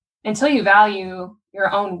until you value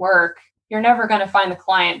your own work, you're never going to find the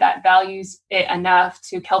client that values it enough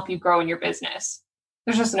to help you grow in your business.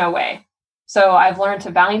 There's just no way. So I've learned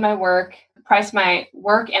to value my work, price my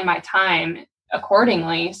work and my time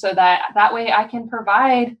accordingly, so that way I can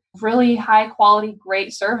provide really high quality,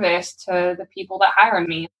 great service to the people that hire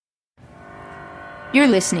me. You're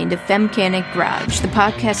listening to Femcanic Garage, the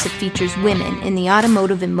podcast that features women in the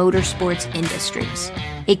automotive and motorsports industries.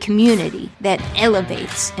 A community that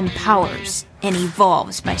elevates, empowers, and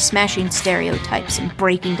evolves by smashing stereotypes and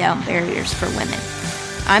breaking down barriers for women.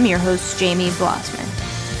 I'm your host, Jamie Blossman.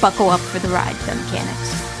 Buckle up for the ride,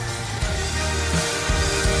 Femcanics.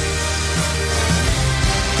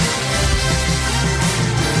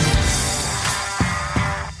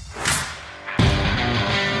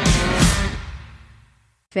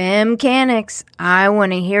 Femcanics, I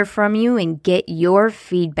want to hear from you and get your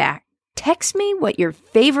feedback. Text me what your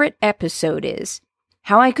favorite episode is,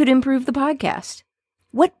 how I could improve the podcast,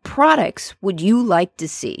 what products would you like to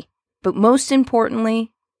see, but most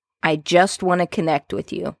importantly, I just want to connect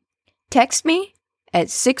with you. Text me at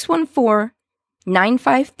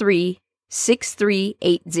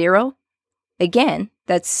 614-953-6380. Again,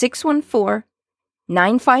 that's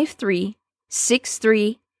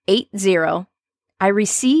 614-953-6380. I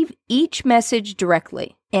receive each message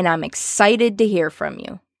directly, and I'm excited to hear from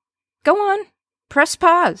you. Go on, press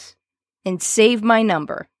pause, and save my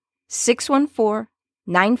number,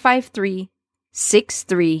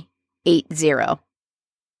 614-953-6380.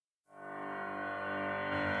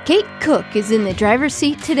 Kate Cook is in the driver's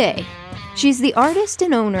seat today. She's the artist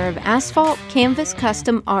and owner of Asphalt Canvas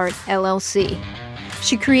Custom Art, LLC.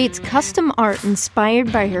 She creates custom art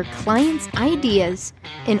inspired by her clients' ideas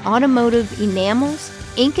in automotive enamels,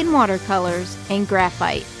 ink and watercolors, and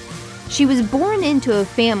graphite. She was born into a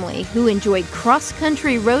family who enjoyed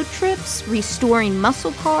cross-country road trips, restoring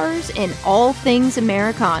muscle cars, and all things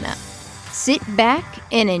Americana. Sit back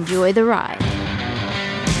and enjoy the ride.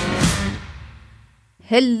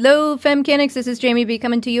 Hello, Femcanics. This is Jamie B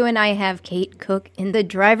coming to you, and I have Kate Cook in the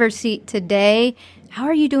driver's seat today. How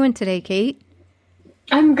are you doing today, Kate?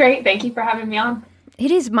 I'm great. Thank you for having me on.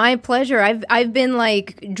 It is my pleasure. I've been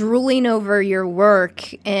like drooling over your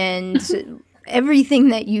work and everything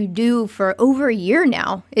that you do for over a year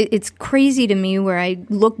now. It's crazy to me where I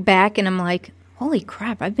look back and I'm like, holy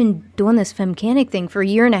crap, I've been doing this Femcanic thing for a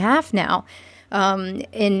year and a half now. And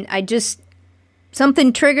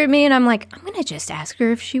something triggered me and I'm like, I'm going to just ask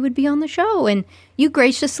her if she would be on the show. And you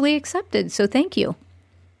graciously accepted. So thank you.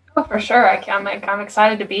 Oh, for sure. I'm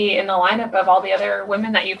excited to be in the lineup of all the other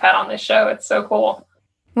women that you've had on this show. It's so cool.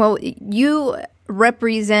 Well, you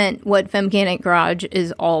represent what Femcanic Garage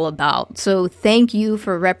is all about. So thank you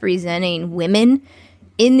for representing women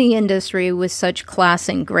in the industry with such class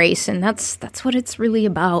and grace. And that's what it's really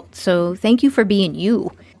about. So thank you for being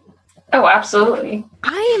you. Oh, absolutely.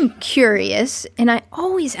 I am curious, and I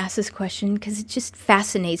always ask this question because it just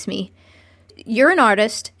fascinates me. You're an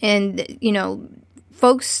artist, and, you know,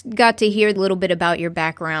 folks got to hear a little bit about your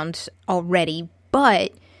background already,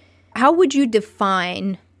 but how would you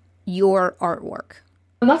define your artwork?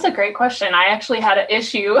 Well, that's a great question. I actually had an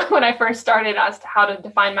issue when I first started as to how to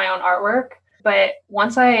define my own artwork. But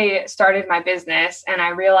once I started my business and I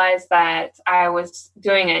realized that I was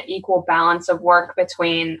doing an equal balance of work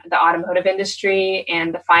between the automotive industry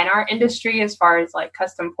and the fine art industry, as far as like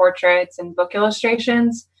custom portraits and book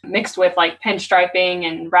illustrations mixed with like pinstriping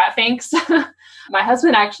and rat finks. My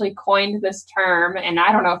husband actually coined this term, and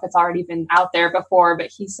I don't know if it's already been out there before,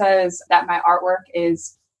 but he says that my artwork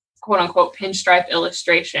is quote unquote pinstripe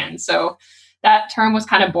illustration. So that term was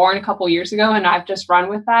kind of born a couple years ago, and I've just run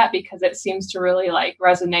with that because it seems to really like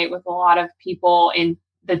resonate with a lot of people in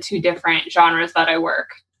the two different genres that I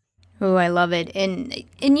work. Oh, I love it. And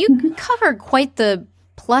you cover quite the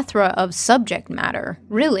plethora of subject matter,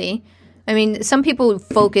 really. I mean, some people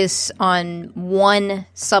focus on one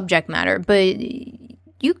subject matter, but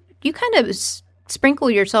you kind of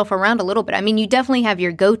sprinkle yourself around a little bit. I mean, you definitely have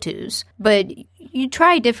your go-tos, but you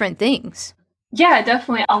try different things. Yeah,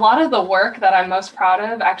 definitely. A lot of the work that I'm most proud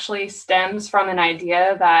of actually stems from an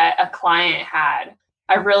idea that a client had.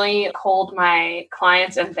 I really hold my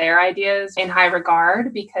clients and their ideas in high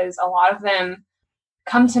regard because a lot of them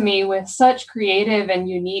come to me with such creative and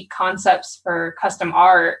unique concepts for custom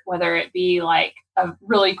art, whether it be like a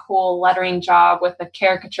really cool lettering job with a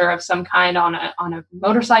caricature of some kind on a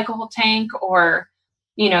motorcycle tank, or,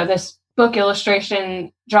 you know, this book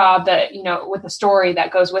illustration job that, you know, with a story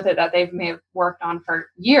that goes with it that they may have worked on for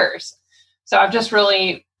years. So I've just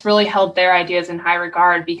really held their ideas in high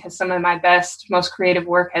regard because some of my best, most creative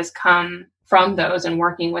work has come from those and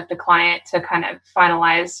working with the client to kind of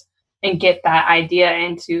finalize and get that idea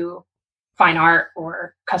into fine art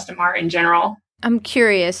or custom art in general. I'm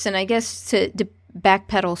curious, and I guess to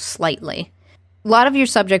backpedal slightly, a lot of your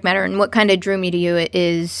subject matter and what kind of drew me to you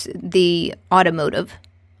is the automotive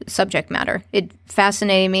subject matter. It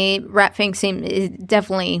fascinated me. Rat Fink is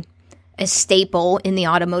definitely a staple in the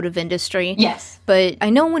automotive industry. Yes. But I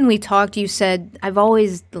know when we talked, you said, I've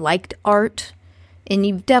always liked art, and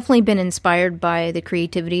you've definitely been inspired by the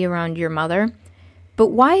creativity around your mother. But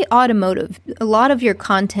why automotive? A lot of your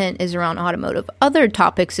content is around automotive. Other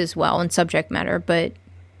topics as well and subject matter, but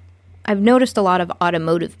I've noticed a lot of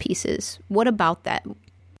automotive pieces. What about that?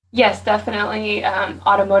 Yes, definitely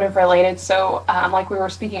automotive related. So like we were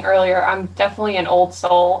speaking earlier, I'm definitely an old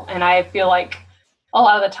soul. And I feel like a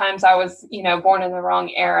lot of the times I was, born in the wrong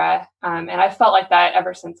era. And I felt like that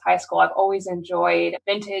ever since high school. I've always enjoyed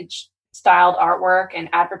vintage styled artwork and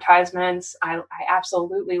advertisements. I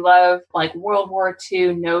absolutely love like World War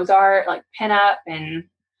II nose art, like pinup, and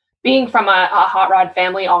being from a hot rod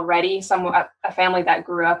family already, a family that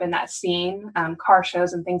grew up in that scene, car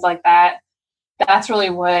shows and things like that. That's really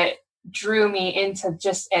what drew me into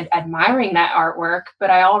just admiring that artwork. But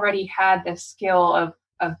I already had this skill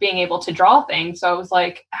of being able to draw things. So I was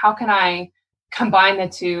like, how can I combine the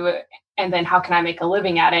two? And then how can I make a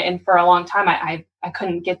living at it? And for a long time, I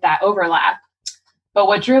couldn't get that overlap. But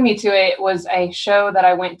what drew me to it was a show that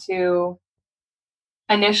I went to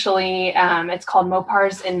initially. It's called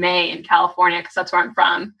Mopars in May in California, because that's where I'm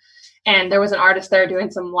from. And there was an artist there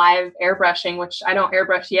doing some live airbrushing, which I don't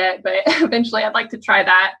airbrush yet, but eventually I'd like to try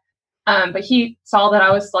that. But he saw that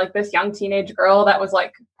I was like this young teenage girl that was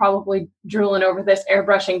like probably drooling over this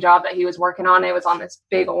airbrushing job that he was working on. It was on this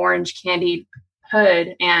big orange candied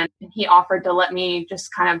hood, and he offered to let me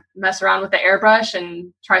just kind of mess around with the airbrush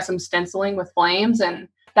and try some stenciling with flames. And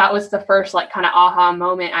that was the first like kind of aha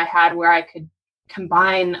moment I had where I could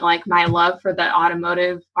combine like my love for the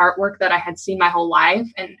automotive artwork that I had seen my whole life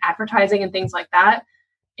and advertising and things like that,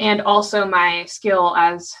 and also my skill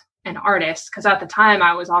as an artist, because at the time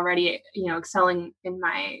I was already excelling in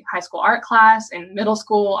my high school art class. In middle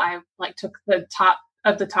school I like took the top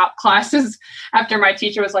of the top classes after my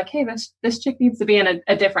teacher was like, hey, this chick needs to be in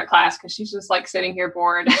a different class because she's just like sitting here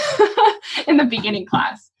bored in the beginning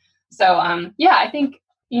class. So I think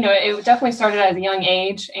it definitely started at a young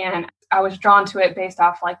age, and I was drawn to it based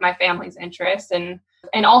off like my family's interests, and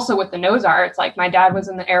also with the nose art. It's like my dad was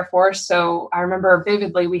in the Air Force, so I remember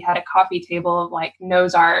vividly we had a coffee table of like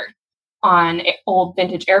nose art on old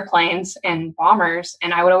vintage airplanes and bombers,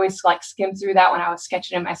 and I would always like skim through that when I was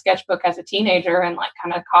sketching in my sketchbook as a teenager and like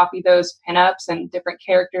kind of copy those pinups and different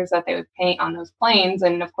characters that they would paint on those planes.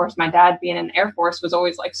 And of course my dad being in the Air Force was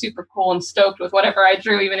always like super cool and stoked with whatever I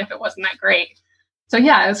drew, even if it wasn't that great. So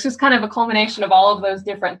yeah, it's just kind of a culmination of all of those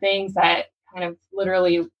different things that kind of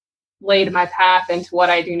literally laid my path into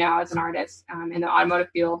what I do now as an artist in the automotive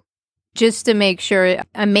field. Just to make sure,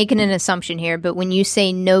 I'm making an assumption here, but when you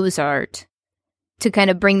say nose art, to kind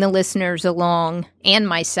of bring the listeners along and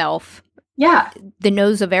myself, the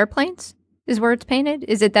nose of airplanes is where it's painted?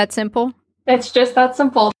 Is it that simple? It's just that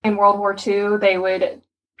simple. In World War II, they would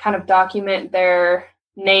kind of document their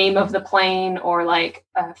name of the plane, or like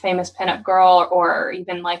a famous pinup girl, or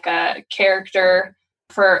even like a character.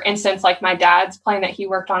 For instance, like my dad's plane that he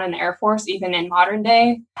worked on in the Air Force, even in modern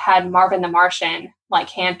day, had Marvin the Martian like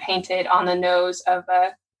hand painted on the nose of a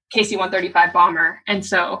KC-135 bomber. And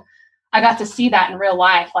so I got to see that in real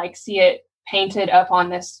life, like see it painted up on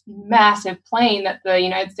this massive plane that the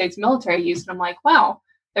United States military used. And I'm like, wow,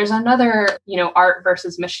 there's another, art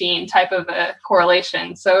versus machine type of a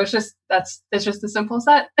correlation. So it's just as simple as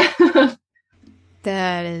that.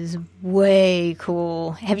 That is way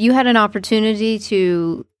cool. Have you had an opportunity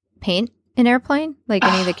to paint an airplane, like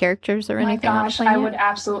any of the characters or anything? My gosh, I would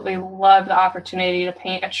absolutely love the opportunity to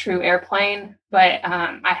paint a true airplane, but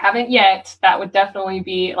I haven't yet. That would definitely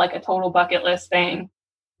be like a total bucket list thing.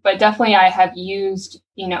 But definitely I have used,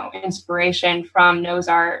 inspiration from nose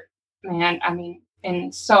art, man. I mean,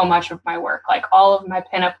 in so much of my work, like all of my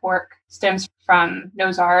pinup work stems from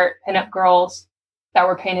nose art, pinup girls that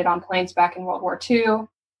were painted on planes back in World War II.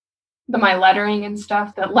 My lettering and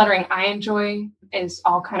stuff, the lettering I enjoy is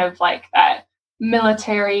all kind of like that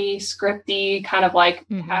military scripty kind of like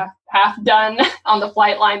half done on the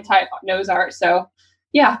flight line type nose art. So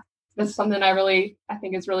yeah, that's something I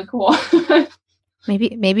think is really cool.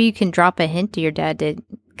 Maybe you can drop a hint to your dad to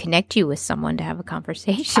connect you with someone to have a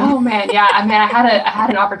conversation. Oh man, yeah. I mean, I had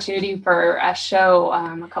an opportunity for a show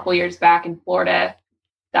a couple years back in Florida.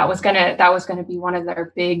 That was gonna be one of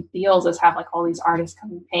their big deals, is have like all these artists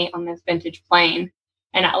come and paint on this vintage plane.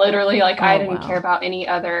 And I literally I didn't care about any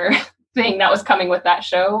other thing that was coming with that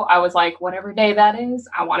show. I was like, whatever day that is,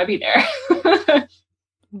 I want to be there.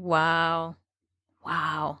 Wow.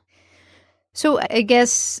 Wow. So I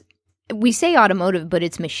guess we say automotive, but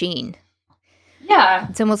it's machine. Yeah.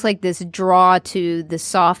 It's almost like this draw to the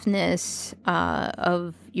softness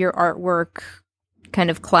of your artwork kind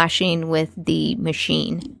of clashing with the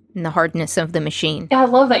machine and the hardness of the machine. Yeah, I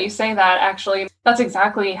love that you say that, actually. That's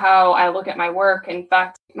exactly how I look at my work. In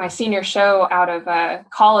fact, my senior show out of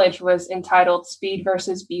college was entitled Speed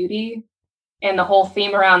versus Beauty. And the whole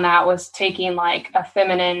theme around that was taking like a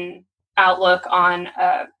feminine outlook on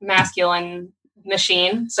a masculine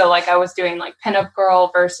machine. So like I was doing like pinup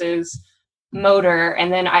girl versus motor.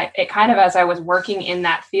 And then it kind of, as I was working in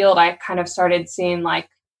that field, I kind of started seeing like,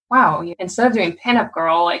 wow, instead of doing pinup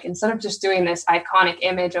girl, like instead of just doing this iconic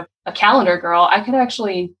image of a calendar girl, I could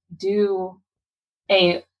actually do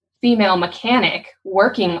a female mechanic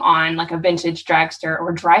working on like a vintage dragster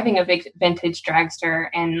or driving a big vintage dragster,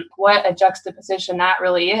 and what a juxtaposition that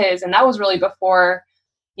really is. And that was really before,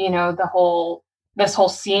 this whole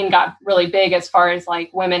scene got really big as far as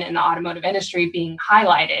like women in the automotive industry being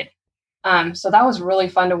highlighted. So that was really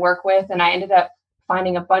fun to work with. And I ended up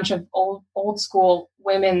finding a bunch of old school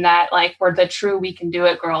women that like were the true we can do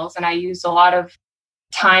it girls. And I used a lot of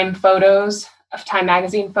Time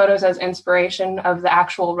magazine photos as inspiration of the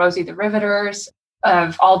actual Rosie the Riveters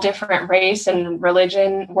of all different race and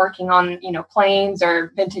religion working on, planes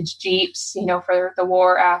or vintage Jeeps, for the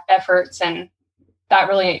war efforts. And that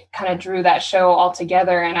really kind of drew that show all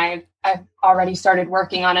together. And I've already started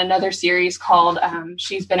working on another series called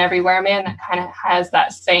She's Been Everywhere Man that kind of has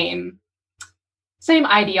that same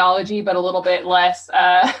ideology, but a little bit less,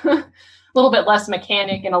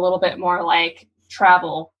 mechanic and a little bit more like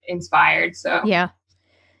travel inspired. So yeah,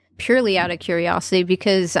 purely out of curiosity,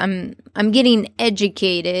 because I'm getting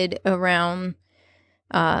educated around,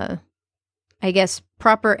 I guess,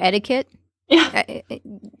 proper etiquette. Yeah,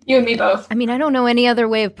 you and me both. I mean, I don't know any other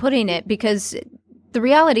way of putting it, because the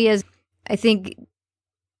reality is, I think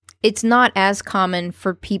it's not as common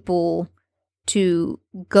for people to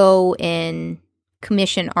go and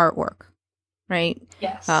commission artwork, right?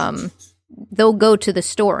 Yes. They'll go to the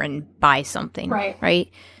store and buy something,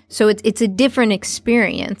 right? So it's a different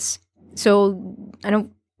experience. So I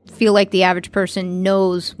don't feel like the average person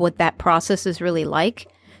knows what that process is really like.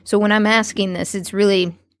 So when I'm asking this, it's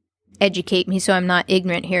really educate me so I'm not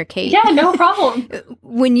ignorant here, Kate. Yeah, no problem.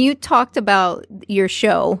 When you talked about your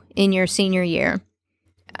show in your senior year,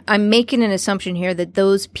 I'm making an assumption here that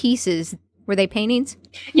those pieces, were they paintings?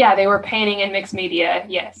 Yeah, they were painting and mixed media,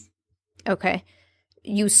 yes. Okay.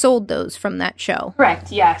 You sold those from that show?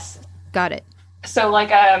 Correct, yes. Got it. So like,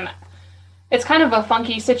 it's kind of a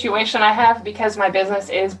funky situation I have because my business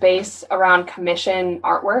is based around commission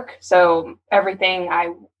artwork. So everything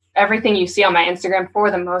you see on my Instagram, for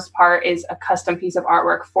the most part, is a custom piece of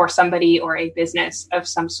artwork for somebody or a business of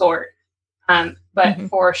some sort. But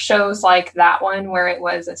for shows like that one, where it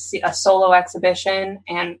was a solo exhibition,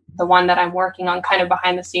 and the one that I'm working on kind of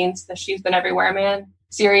behind the scenes, the She's Been Everywhere Man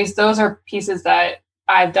series, those are pieces that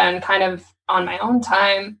I've done kind of on my own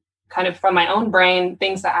time, kind of from my own brain,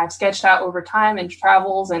 things that I've sketched out over time and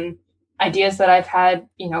travels and ideas that I've had,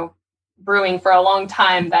 brewing for a long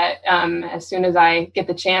time, that as soon as I get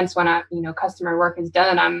the chance, when customer work is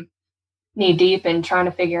done, I'm knee deep in trying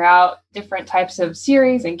to figure out different types of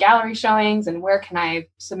series and gallery showings and where can I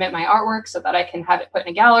submit my artwork so that I can have it put in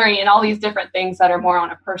a gallery, and all these different things that are more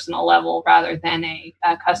on a personal level rather than a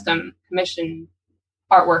custom commission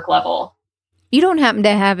artwork level. You don't happen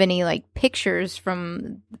to have any like pictures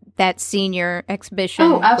from that senior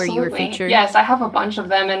exhibition where you were featured? Yes, I have a bunch of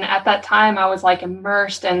them. And at that time I was like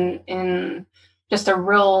immersed in just a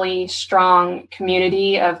really strong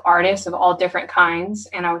community of artists of all different kinds.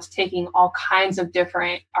 And I was taking all kinds of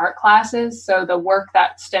different art classes. So the work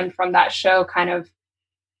that stemmed from that show kind of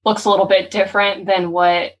looks a little bit different than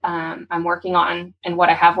what I'm working on and what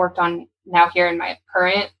I have worked on now here in my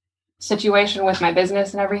current situation with my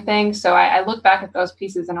business and everything. So I look back at those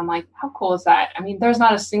pieces and I'm like, how cool is that? I mean, there's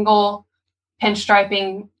not a single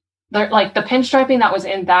pinstriping. Like the pinstriping that was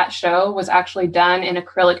in that show was actually done in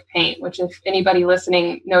acrylic paint, which if anybody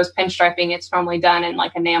listening knows pinstriping, it's normally done in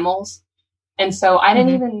like enamels. And so I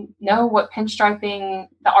didn't even know what pinstriping,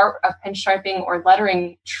 the art of pinstriping or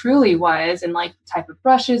lettering truly was, and like the type of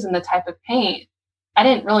brushes and the type of paint. I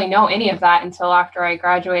didn't really know any of that until after I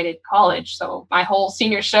graduated college. So my whole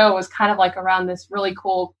senior show was kind of like around this really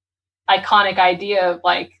cool, iconic idea of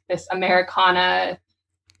like this Americana,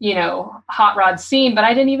 hot rod scene, but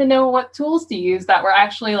I didn't even know what tools to use that were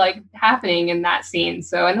actually like happening in that scene.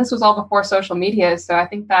 So, and this was all before social media. So I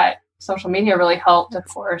think that social media really helped, of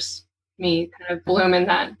course. me kind of bloom in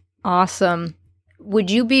that. Awesome.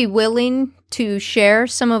 Would you be willing to share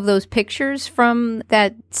some of those pictures from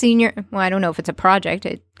that senior? Well, I don't know if it's a project.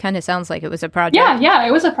 It kind of sounds like it was a project. Yeah,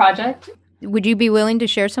 it was a project. Would you be willing to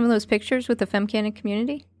share some of those pictures with the FemCannon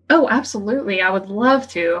community? Oh, absolutely. I would love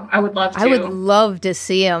to. I would love to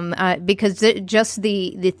see them because just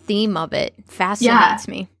the theme of it fascinates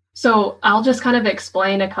me. So I'll just kind of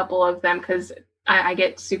explain a couple of them because I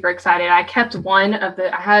get super excited. I kept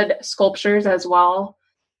I had sculptures as well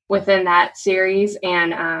within that series.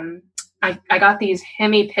 And I got these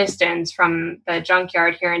Hemi pistons from the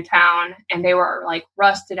junkyard here in town, and they were like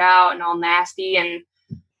rusted out and all nasty. And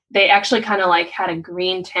they actually kind of like had a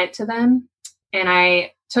green tint to them. And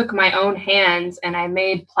I took my own hands and I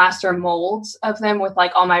made plaster molds of them with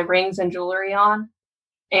like all my rings and jewelry on.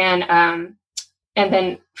 And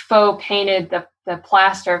then faux painted the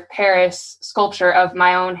plaster of Paris sculpture of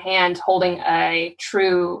my own hand holding a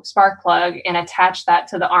true spark plug and attached that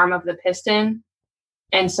to the arm of the piston.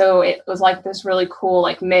 And so it was like this really cool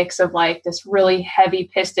like mix of like this really heavy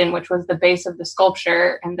piston, which was the base of the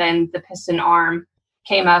sculpture. And then the piston arm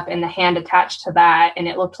came up and the hand attached to that. And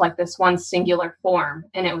it looked like this one singular form.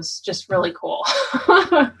 And it was just really cool.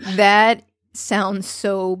 That sounds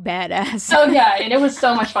so badass. Oh yeah, and it was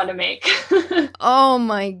so much fun to make. Oh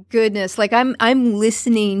my goodness. Like I'm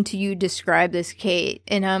listening to you describe this, Kate,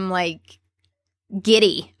 and I'm like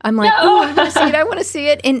giddy. I'm like, oh, I want to see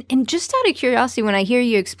it. And just out of curiosity, when I hear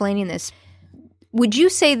you explaining this, would you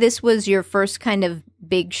say this was your first kind of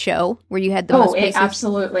big show where you had the most pieces?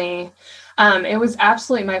 Absolutely. It was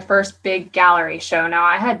absolutely my first big gallery show. Now,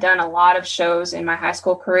 I had done a lot of shows in my high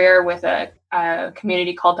school career with a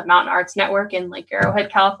community called the Mountain Arts Network in Lake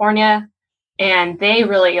Arrowhead, California. And they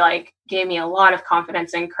really like gave me a lot of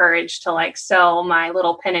confidence and courage to like sell my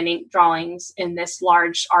little pen and ink drawings in this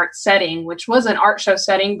large art setting, which was an art show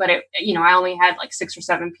setting, but it, I only had like 6 or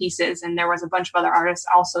 7 pieces and there was a bunch of other artists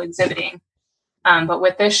also exhibiting. But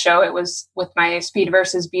with this show, it was with my Speed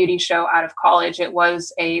versus Beauty show out of college. It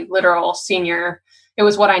was a literal senior. It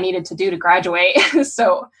was what I needed to do to graduate.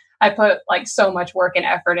 So I put like so much work and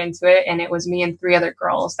effort into it. And it was me and 3 other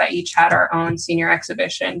girls that each had our own senior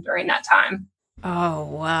exhibition during that time. Oh,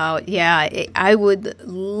 wow. Yeah, I would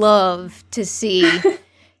love to see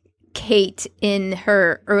Kate in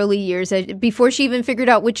her early years before she even figured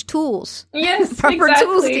out which tools. Yes, proper exactly.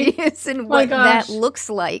 tools to use and what that looks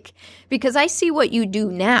like. Because I see what you do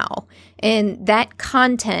now. And that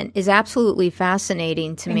content is absolutely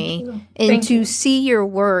fascinating to me. And to see your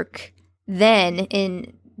work then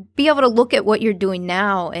and be able to look at what you're doing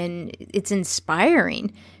now, and it's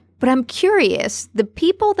inspiring. But I'm curious, the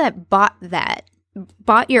people that bought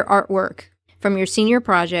your artwork from your senior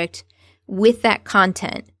project with that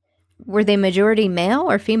content, were they majority male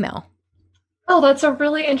or female? Oh, that's a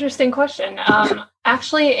really interesting question.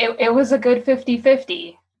 Actually, it was a good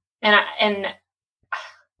 50-50. And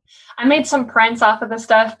I made some prints off of the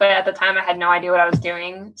stuff, but at the time I had no idea what I was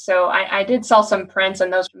doing. So I did sell some prints,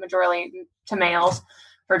 and those were majority to males,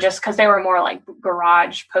 for just because they were more like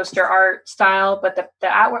garage poster art style. But the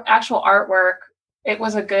actual artwork, it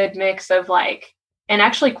was a good mix of like, and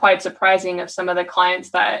actually quite surprising of some of the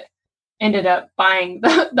clients that ended up buying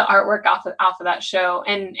the artwork off of that show.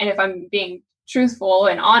 And if I'm being truthful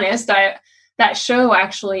and honest, that show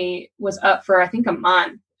actually was up for I think a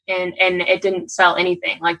month, and it didn't sell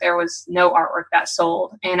anything. Like there was no artwork that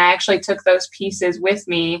sold. And I actually took those pieces with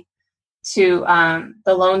me to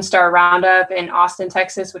the Lone Star Roundup in Austin,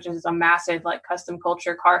 Texas, which is a massive like custom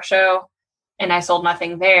culture car show. And I sold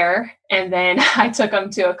nothing there. And then I took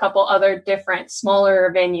them to a couple other different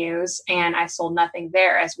smaller venues, and I sold nothing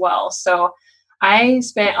there as well. So I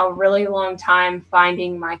spent a really long time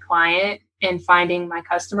finding my client and finding my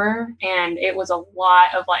customer. And it was a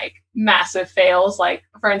lot of like massive fails. Like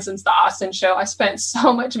for instance, the Austin show, I spent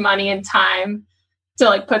so much money and time to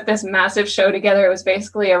like put this massive show together. It was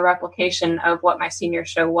basically a replication of what my senior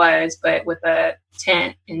show was, but with a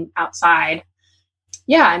tent and outside.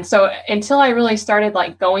 Yeah. And so until I really started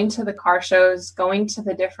like going to the car shows, going to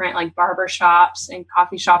the different like barber shops and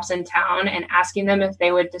coffee shops in town and asking them if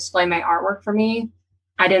they would display my artwork for me,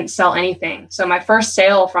 I didn't sell anything. So my first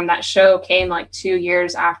sale from that show came like 2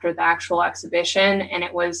 years after the actual exhibition. And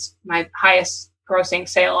it was my highest grossing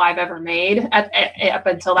sale I've ever made up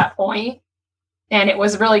until that point. And it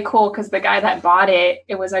was really cool because the guy that bought it,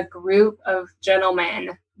 it was a group of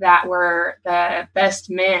gentlemen that were the best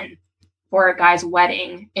men for a guy's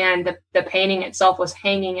wedding. And the painting itself was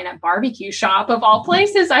hanging in a barbecue shop of all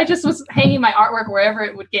places. I just was hanging my artwork wherever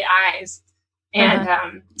it would get eyes. And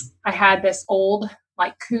I had this old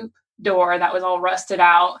like coupe door that was all rusted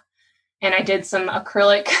out. and I did some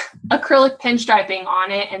acrylic pinstriping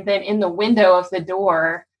on it. And then in the window of the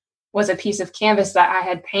door was a piece of canvas that I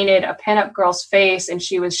had painted a pinup girl's face, and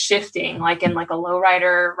she was shifting like in like a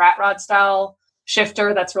lowrider rat rod style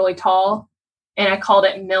shifter that's really tall. And I called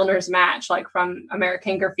it Milner's Match, like from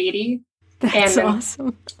American Graffiti. That's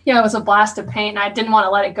awesome. Yeah, it was a blast of paint, and I didn't want to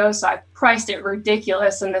let it go, so I priced it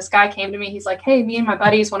ridiculous. And this guy came to me. He's like, "Hey, me and my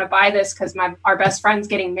buddies want to buy this because our best friend's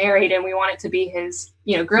getting married, and we want it to be his,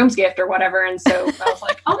 groom's gift or whatever." And so I was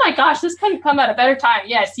like, "Oh my gosh, this couldn't come at a better time.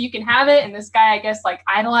 Yes, you can have it." And this guy, I guess, like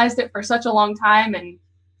idolized it for such a long time, and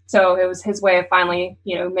so it was his way of finally,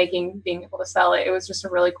 being able to sell it. It was just a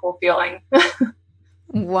really cool feeling.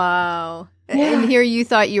 Wow. Yeah. And here you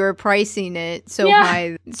thought you were pricing it so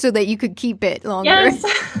high so that you could keep it longer. Yes.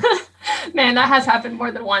 Man, that has happened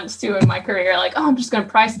more than once too in my career. Like, oh, I'm just going to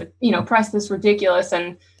price this ridiculous.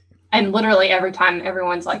 And literally every time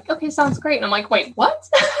everyone's like, okay, sounds great. And I'm like, wait, what?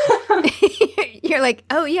 You're like,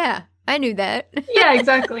 oh yeah, I knew that. Yeah,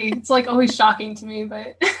 exactly. It's like always shocking to me,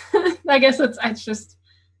 but I guess it's just,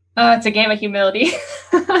 it's a game of humility.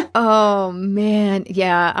 Oh man.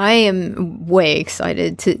 Yeah. I am way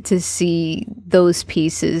excited to see those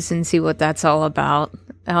pieces and see what that's all about.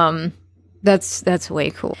 That's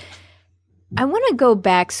way cool. I want to go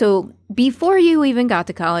back. So before you even got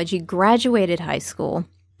to college, you graduated high school,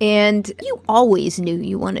 and you always knew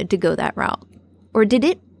you wanted to go that route, or did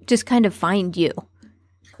it just kind of find you?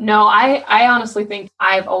 No, I honestly think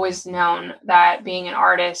I've always known that being an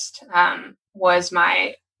artist,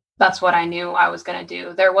 that's what I knew I was going to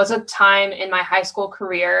do. There was a time in my high school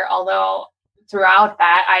career, although throughout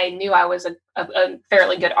that, I knew I was a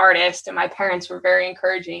fairly good artist, and my parents were very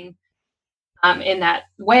encouraging in that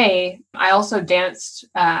way. I also danced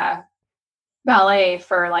ballet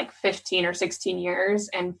for like 15 or 16 years.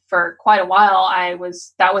 And for quite a while,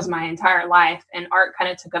 that was my entire life. And art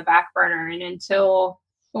kind of took a back burner. And it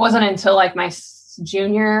wasn't until like my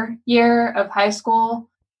junior year of high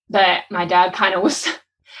school that my dad kind of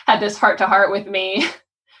had this heart to heart with me.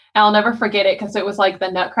 And I'll never forget it because it was like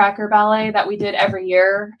the Nutcracker ballet that we did every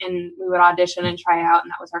year, and we would audition and try out.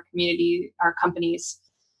 And that was our company's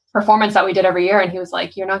performance that we did every year. And he was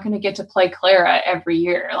like, "You're not going to get to play Clara every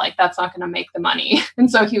year. Like, that's not going to make the money."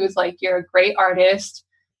 And so he was like, "You're a great artist."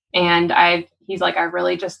 And he's like, "I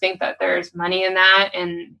really just think that there's money in that."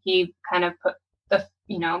 And he kind of put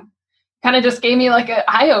kind of just gave me like an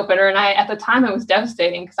eye opener. And at the time it was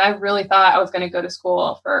devastating because I really thought I was going to go to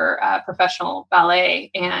school for professional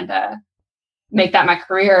ballet and make that my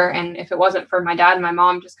career. And if it wasn't for my dad and my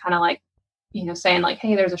mom just kind of like, saying like,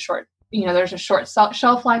 "Hey, there's a short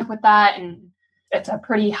shelf life with that. And it's a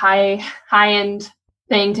pretty high end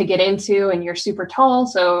thing to get into. And you're super tall,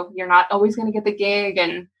 so you're not always going to get the gig."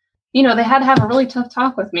 And, they had to have a really tough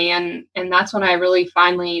talk with me. And that's when I really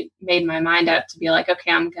finally made my mind up to be like,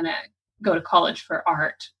 okay, I'm going to go to college for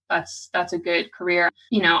art. That's a good career.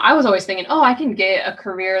 I was always thinking, oh, I can get a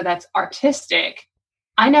career that's artistic.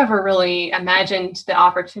 I never really imagined the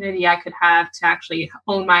opportunity I could have to actually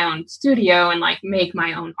own my own studio and like make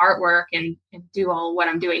my own artwork and do all what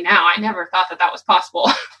I'm doing now. I never thought that was possible,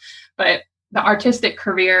 but the artistic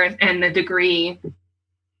career and the degree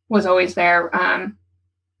was always there.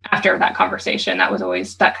 After that conversation,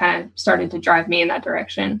 that kind of started to drive me in that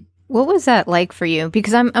direction. What was that like for you?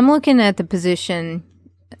 Because I'm looking at the position,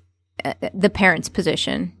 the parent's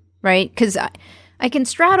position, right? Because I can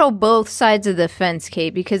straddle both sides of the fence,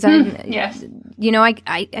 Kate, because yes.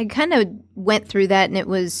 I kind of went through that, and it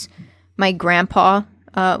was my grandpa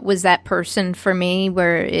was that person for me,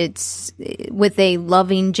 where it's with a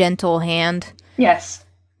loving, gentle hand. Yes,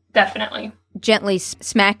 definitely. Gently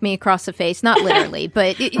smack me across the face, not literally,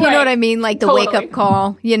 but you right. know what I mean? Like the Totally. wake up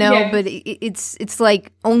call, Yes. but it's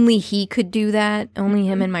like only he could do that. Only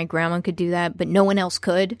him and my grandma could do that, but no one else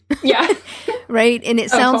could. Yeah. Right. And it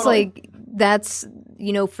sounds totally. like that's,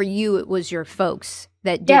 for you, it was your folks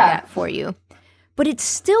that did that for you, but it's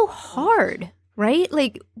still hard, right?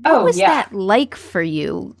 Like, what was that like for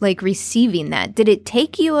you? Like receiving that? Did it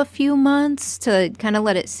take you a few months to kind of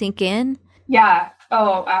let it sink in? Yeah.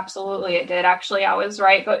 Oh, absolutely. It did. Actually, I was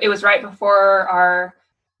right. But it was right before our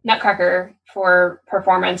Nutcracker for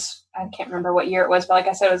performance. I can't remember what year it was, but like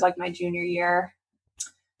I said, it was like my junior year.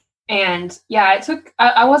 And yeah,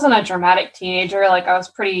 I wasn't a dramatic teenager. Like I was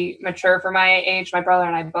pretty mature for my age. My brother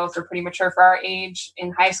and I both were pretty mature for our age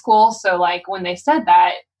in high school. So like when they said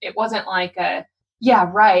that, it wasn't like a, yeah,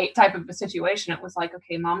 right type of a situation. It was like,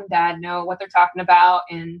 okay, mom and dad know what they're talking about.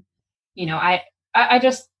 And, I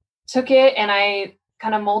just took it and I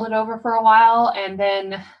kind of molded over for a while. And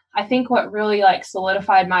then I think what really like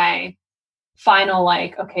solidified my final,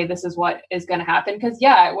 like, okay, this is what is going to happen. Cause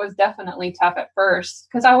yeah, it was definitely tough at first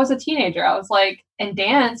because I was a teenager. I was like, and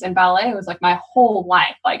dance and ballet was like my whole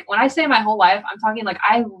life. Like when I say my whole life, I'm talking like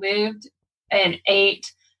I lived and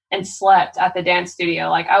ate and slept at the dance studio.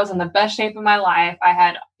 Like I was in the best shape of my life. I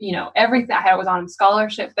had, everything. I was on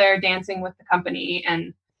scholarship there, dancing with the company,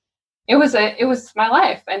 and it was my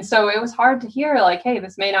life. And so it was hard to hear like, hey,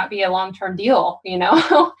 this may not be a long-term deal,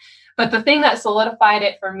 But the thing that solidified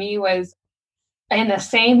it for me was in the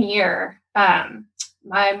same year,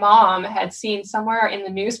 my mom had seen somewhere in the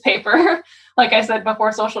newspaper, like I said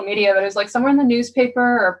before social media, but it was like somewhere in the newspaper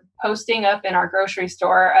or posting up in our grocery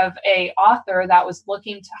store of a author that was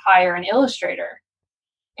looking to hire an illustrator.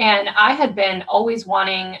 And I had been always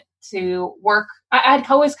wanting to work. I'd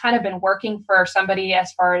always kind of been working for somebody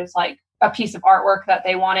as far as like a piece of artwork that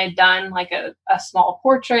they wanted done, like a small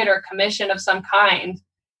portrait or commission of some kind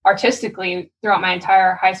artistically throughout my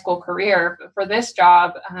entire high school career. But for this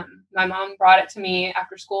job, my mom brought it to me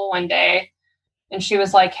after school one day, and she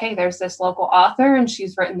was like, hey, there's this local author and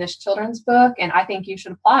she's written this children's book and I think you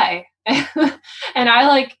should apply. And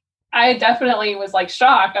I definitely was like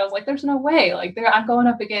shocked. I was like, there's no way. Like I'm going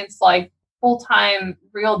up against like full-time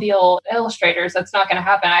real deal illustrators. That's not going to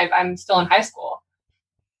happen. I'm still in high school.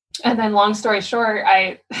 And then long story short,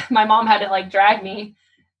 my mom had to like drag me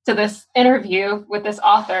to this interview with this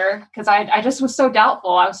author because I just was so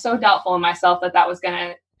doubtful. I was so doubtful in myself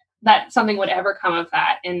that something would ever come of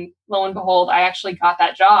that. And lo and behold, I actually got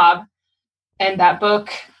that job. And that book,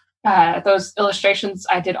 those illustrations,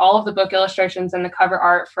 I did all of the book illustrations and the cover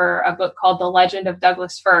art for a book called The Legend of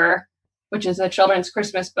Douglas Fir, which is a children's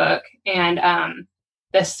Christmas book. And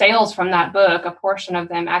the sales from that book, a portion of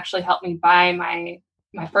them actually helped me buy my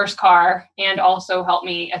first car and also helped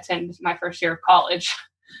me attend my first year of college.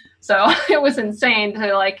 So it was insane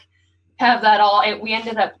to like have that all. We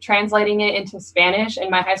ended up translating it into Spanish,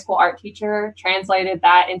 and my high school art teacher translated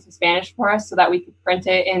that into Spanish for us so that we could print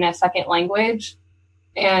it in a second language.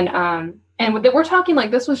 And we're talking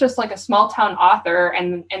like this was just like a small town author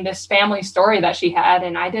and this family story that she had.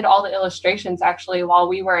 And I did all the illustrations actually while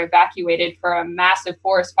we were evacuated for a massive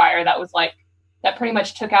forest fire that pretty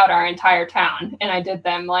much took out our entire town. And I did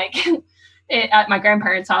them like at my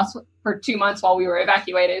grandparents' house for 2 months while we were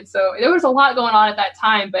evacuated. So there was a lot going on at that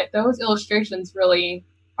time, but those illustrations really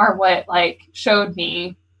are what like showed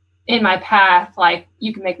me in my path, like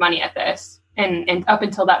you can make money at this. And up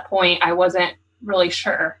until that point, I wasn't really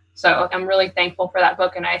sure. So I'm really thankful for that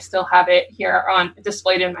book. And I still have it here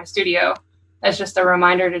displayed in my studio as just a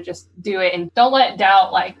reminder to just do it. And don't let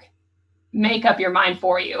doubt like make up your mind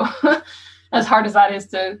for you. As hard as that is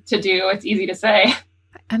to do, it's easy to say.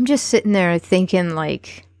 I'm just sitting there thinking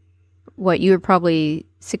like, what, you were probably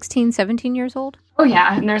 16, 17 years old? Oh,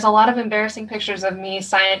 yeah. And there's a lot of embarrassing pictures of me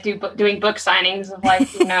doing book signings of like,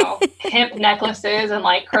 hemp necklaces and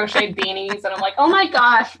like crocheted beanies. And I'm like, oh my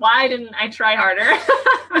gosh, why didn't I try harder?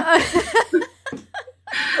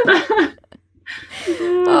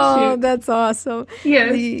 Oh, that's awesome.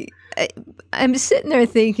 Yes. I'm sitting there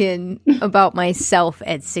thinking about myself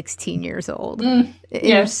at 16 years old,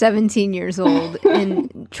 or 17 years old,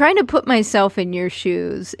 and trying to put myself in your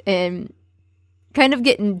shoes and kind of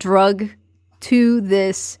getting drug to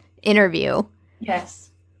this interview.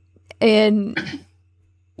 Yes. And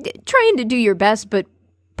trying to do your best, but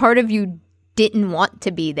part of you didn't want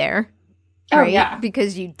to be there. Right? Oh, yeah.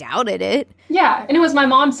 Because you doubted it. Yeah. And it was my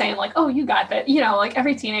mom saying like, oh, you got that. Like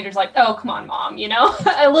every teenager's like, oh, come on, mom,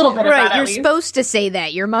 a little bit of that. Right. You're supposed to say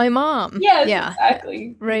that. You're my mom. Yes, yeah.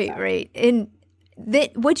 Exactly. Right. Exactly. Right. And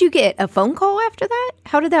what'd you get? A phone call after that?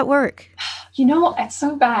 How did that work? It's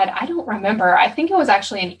so bad. I don't remember. I think it was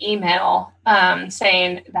actually an email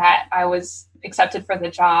saying that I was accepted for the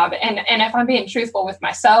job. And if I'm being truthful with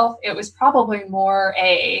myself, it was probably more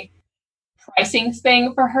a pricing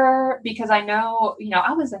thing for her because I know,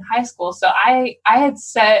 I was in high school. So I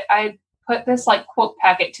put this like quote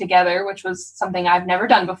packet together, which was something I've never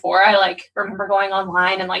done before. I like remember going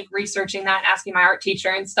online and like researching that and asking my art teacher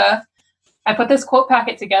and stuff. I put this quote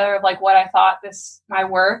packet together of like what I thought my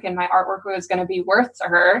work and my artwork was going to be worth to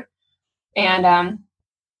her. And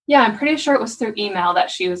I'm pretty sure it was through email that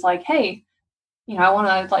she was like, hey, I want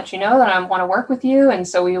to let you know that I want to work with you. And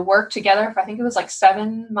so we worked together for, I think it was like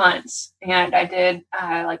 7 months. And I did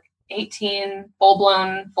like 18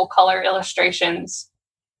 full-blown, full-color illustrations.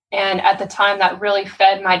 And at the time, that really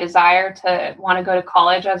fed my desire to want to go to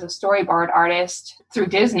college as a storyboard artist through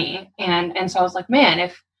Disney. And so I was like, man,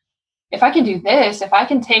 if I can do this, if I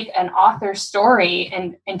can take an author's story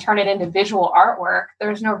and turn it into visual artwork,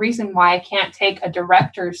 there's no reason why I can't take a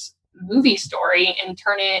director's movie story and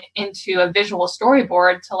turn it into a visual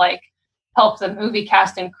storyboard to like help the movie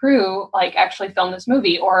cast and crew like actually film this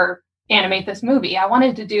movie or animate this movie. I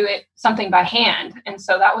wanted to do it something by hand. And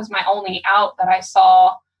so that was my only out that I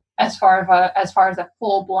saw as far as a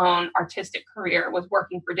full-blown artistic career was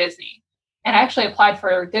working for Disney. And I actually applied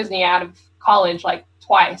for Disney out of college like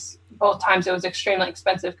twice. Both times it was extremely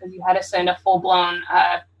expensive because you had to send a full-blown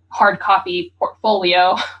hard copy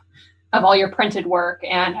portfolio of all your printed work.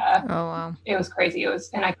 And wow. It was crazy.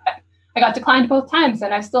 And I got declined both times,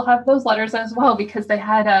 and I still have those letters as well because they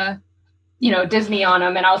had Disney on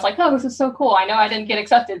them. And I was like, oh, this is so cool. I know I didn't get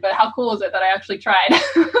accepted, but how cool is it that I actually tried?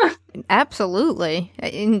 Absolutely.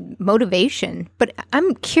 In motivation. But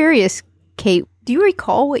I'm curious, Kate, do you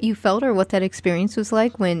recall what you felt or what that experience was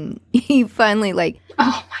like when you finally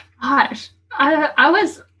Oh my gosh.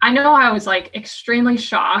 I know I was like extremely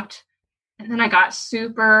shocked. And then I got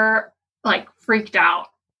super like freaked out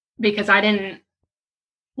because I didn't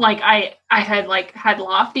I had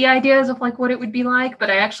lofty ideas of like what it would be like, but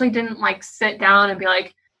I actually didn't like sit down and be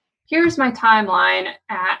like, here's my timeline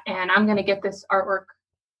and I'm going to get this artwork,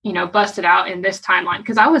 busted out in this timeline.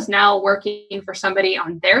 Because I was now working for somebody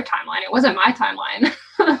on their timeline. It wasn't my timeline.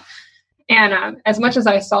 And as much as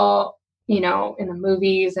I saw, in the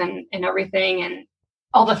movies and everything and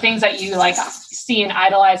all the things that you like see and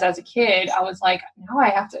idolize as a kid, I was like, now I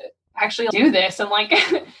have to actually do this. And like,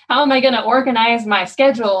 how am I going to organize my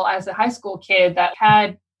schedule as a high school kid that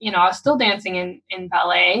had, I was still dancing in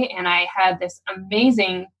ballet, and I had this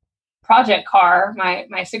amazing project car,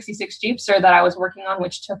 my 66 Jeepster that I was working on,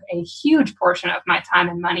 which took a huge portion of my time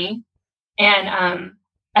and money. And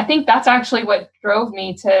I think that's actually what drove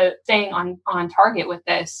me to staying on target with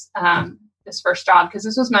this first job, because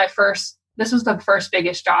this was the first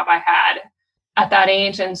biggest job I had at that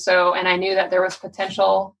age. And I knew that there was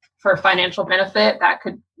potential for financial benefit that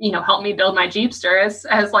could, help me build my Jeepster,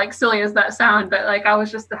 as like silly as that sound. But like, I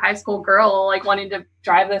was just a high school girl, like wanting to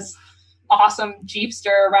drive this awesome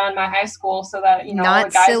Jeepster around my high school so that,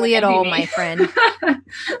 not silly at all, my friend.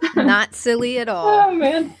 Not silly at all. Oh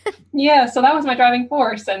man. Yeah. So that was my driving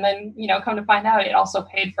force. And then, come to find out, it also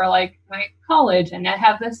paid for like my college, and I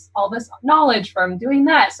have all this knowledge from doing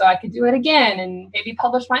that. So I could do it again and maybe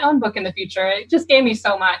publish my own book in the future. It just gave me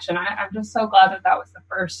so much. And I'm just so glad that was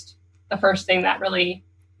the first thing that really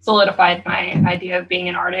solidified my idea of being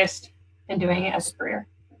an artist and doing it as a career.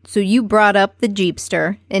 So you brought up the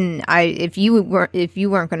Jeepster, and if you weren't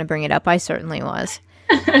going to bring it up, I certainly was.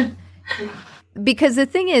 Because the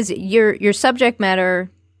thing is, your subject matter,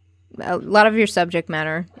 a lot of your subject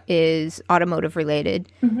matter is automotive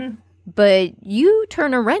related, mm-hmm. but you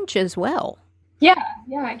turn a wrench as well. Yeah,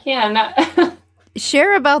 I can.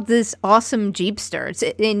 Share about this awesome Jeepster.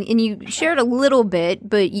 And you shared a little bit,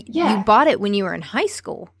 but you bought it when you were in high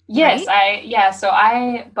school. Yes, right? So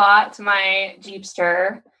I bought my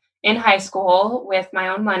Jeepster in high school with my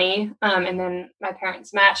own money, and then my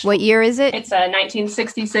parents matched. What year is it? It's a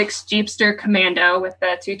 1966 Jeepster Commando with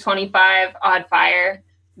the 225 Oddfire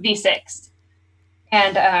V6.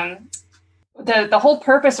 And the whole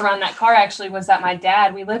purpose around that car actually was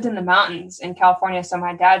that we lived in the mountains in California, so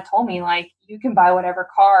my dad told me, like, you can buy whatever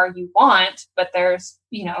car you want, but there's,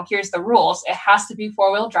 here's the rules. It has to be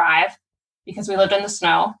 4-wheel drive because we lived in the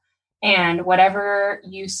snow. And whatever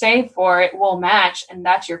you save for it will match, and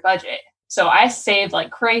that's your budget. So I saved like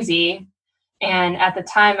crazy. And at the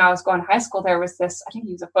time I was going to high school, there was this, I think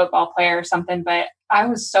he was a football player or something, but I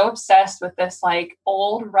was so obsessed with this like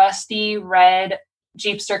old rusty red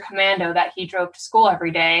Jeepster Commando that he drove to school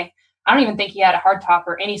every day. I don't even think he had a hard top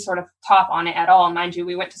or any sort of top on it at all. Mind you,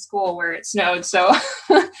 we went to school where it snowed. So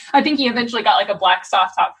I think he eventually got like a black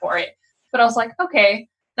soft top for it. But I was like, okay,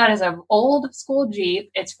 that is an old school Jeep.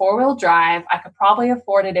 It's 4-wheel drive. I could probably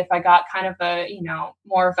afford it if I got kind of a,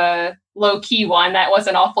 more of a low key one that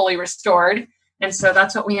wasn't all fully restored. And so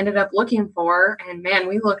that's what we ended up looking for. And man,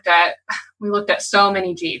 we looked at so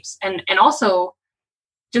many Jeeps. And also,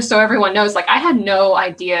 just so everyone knows, like, I had no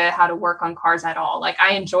idea how to work on cars at all. Like,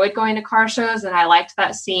 I enjoyed going to car shows and I liked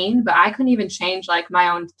that scene, but I couldn't even change like my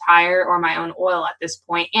own tire or my own oil at this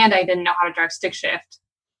point. And I didn't know how to drive stick shift.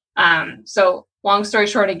 So long story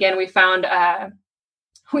short, again, we found a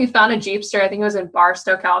Jeepster. I think it was in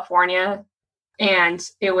Barstow, California, and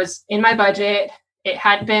it was in my budget.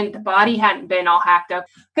 The body hadn't been all hacked up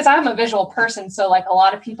because I'm a visual person. So like a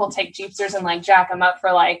lot of people take Jeepsters and like jack them up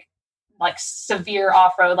for like severe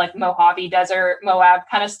off-road, like Mojave Desert, Moab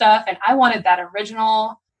kind of stuff. And I wanted that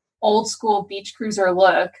original old school beach cruiser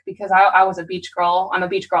look because I was a beach girl. I'm a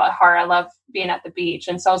beach girl at heart. I love being at the beach.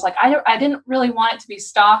 And so I was like, I didn't really want it to be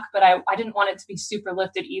stock, but I didn't want it to be super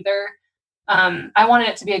lifted either. I wanted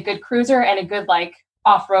it to be a good cruiser and a good like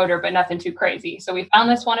off-roader, but nothing too crazy. So we found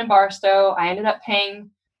this one in Barstow. I ended up paying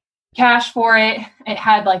cash for it. It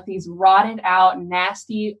had like these rotted out,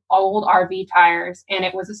 nasty old RV tires, and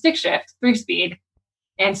it was a stick shift, 3-speed.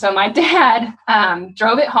 And so my dad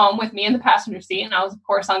drove it home with me in the passenger seat, and I was, of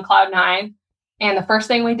course, on cloud 9. And the first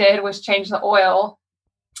thing we did was change the oil.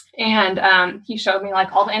 And he showed me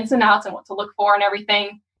like all the ins and outs and what to look for and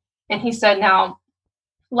everything. And he said, now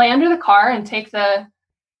lay under the car and take the,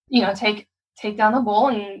 take down the bowl,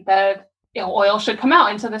 and the oil should come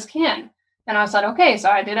out into this can. And I said, okay. So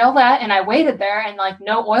I did all that, and I waited there, and like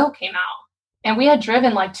no oil came out. And we had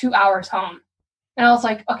driven like 2 hours home. And I was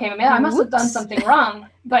like, okay, man, I must have done something wrong,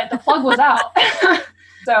 but the plug was out.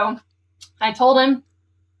 So I told him,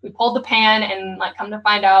 we pulled the pan, and like come to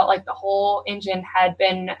find out, like the whole engine had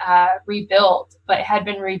been rebuilt, but it had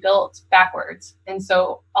been rebuilt backwards. And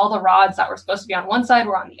so all the rods that were supposed to be on one side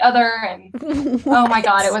were on the other. And oh my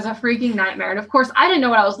God, it was a freaking nightmare. And of course, I didn't know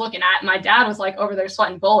what I was looking at. My dad was like over there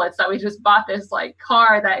sweating bullets that we just bought this like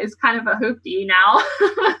car that is kind of a hoopty now.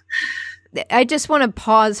 I just want to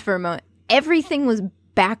pause for a moment. Everything was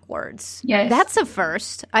backwards. Yes. That's a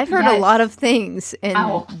first. I've heard a lot of things, and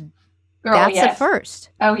girl, that's a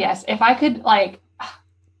first. Oh, yes. If I could, like,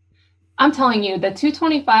 I'm telling you, the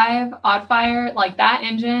 225 Oddfire, like that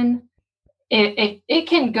engine, it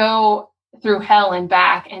can go through hell and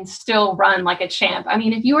back and still run like a champ. I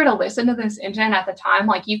mean, if you were to listen to this engine at the time,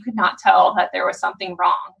 like you could not tell that there was something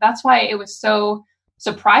wrong. That's why it was so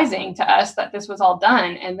surprising to us that this was all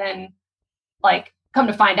done. And then, like, come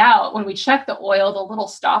to find out, when we checked the oil, the little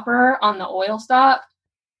stopper on the oil stop,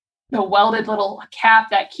 the welded little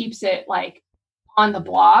cap that keeps it like on the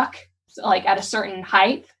block, so like at a certain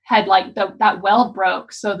height, had like that weld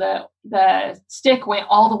broke. So the stick went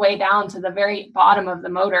all the way down to the very bottom of the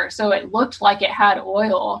motor. So it looked like it had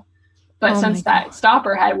oil, but since that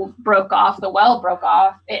stopper broke off, the weld broke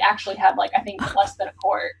off, it actually had like, I think less than a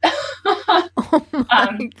quart. Oh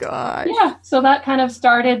my gosh. Yeah. So that kind of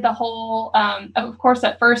started the whole, of course,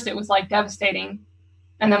 at first it was like devastating.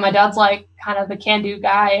 And then my dad's like kind of the can-do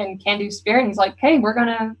guy and can-do spirit. And he's like, hey, we're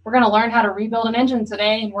gonna learn how to rebuild an engine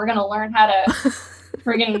today, and we're gonna learn how to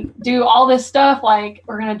friggin' do all this stuff. Like,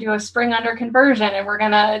 we're gonna do a spring under conversion, and we're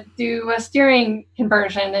gonna do a steering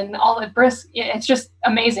conversion, and all the brisk. It's just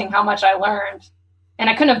amazing how much I learned. And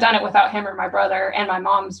I couldn't have done it without him or my brother and my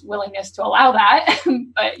mom's willingness to allow that.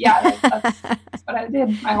 But yeah, that's what I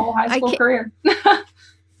did my whole high school career.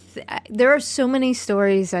 There are so many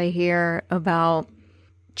stories I hear about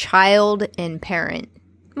child and parent.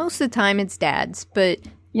 Most of the time it's dads, but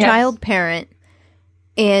child, parent,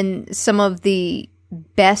 and some of the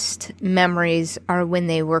best memories are when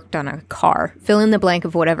they worked on a car. Fill in the blank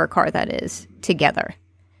of whatever car that is together.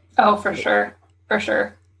 Oh, for sure. For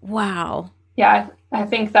sure. Wow. Yeah, I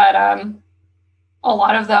think that a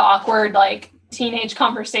lot of the awkward like teenage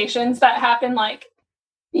conversations that happen, like,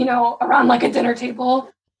 around like a dinner table,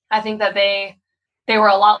 I think that they were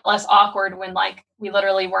a lot less awkward when like we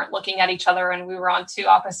literally weren't looking at each other and we were on two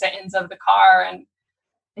opposite ends of the car. And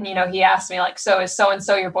he asked me like, so is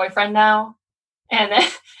so-and-so your boyfriend now?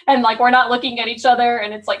 And like, we're not looking at each other,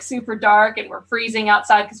 and it's like super dark and we're freezing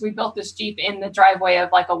outside because we built this Jeep in the driveway of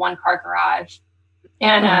like a 1-car garage.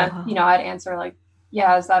 And, I'd answer like,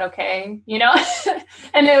 yeah, is that okay?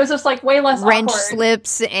 And it was just like way less wrench awkward.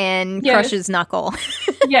 Slips and crushes knuckle.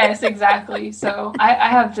 Yes, exactly. So I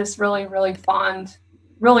have just really, really fond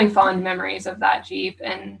memories of that Jeep,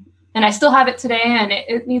 and I still have it today, and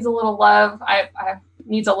it needs a little love. I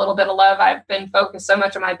needs a little bit of love. I've been focused so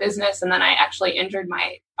much on my business, and then I actually injured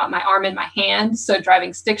my arm and my hand. So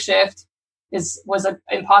driving stick shift was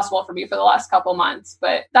impossible for me for the last couple months.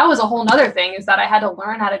 But that was a whole nother thing, is that I had to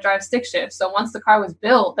learn how to drive stick shift. So once the car was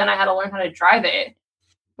built, then I had to learn how to drive it.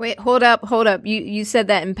 Wait, hold up. You said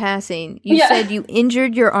that in passing. You said you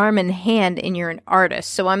injured your arm and hand, and you're an artist.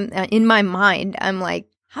 So I'm in my mind, I'm like,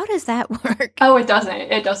 how does that work? Oh, it doesn't.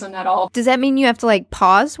 It doesn't at all. Does that mean you have to like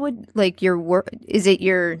pause with like your work? Is it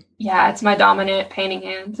your? Yeah, it's my dominant painting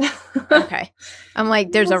hand. Okay. I'm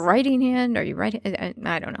like, there's a writing hand. Are you writing?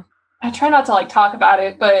 I don't know. I try not to like talk about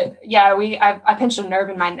it, but yeah, I pinched a nerve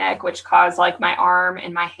in my neck, which caused like my arm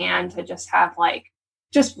and my hand to just have like,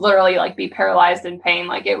 just literally like be paralyzed in pain.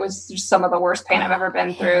 Like, it was just some of the worst pain I've ever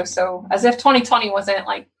been through. So as if 2020 wasn't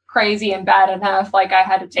like crazy and bad enough, like I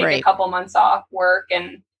had to take a couple months off work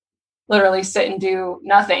and literally sit and do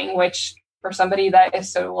nothing, which for somebody that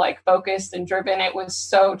is so like focused and driven, it was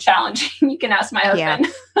so challenging. You can ask my husband.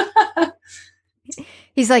 Yeah.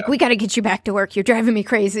 He's like, we got to get you back to work. You're driving me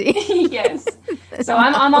crazy. Yes. So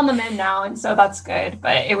I'm on the mend now, and so that's good.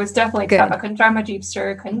 But it was definitely Good. tough. I couldn't drive my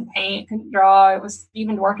Jeepster, couldn't paint, couldn't draw. It was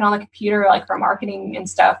even working on the computer, like for marketing and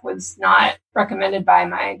stuff, was not recommended by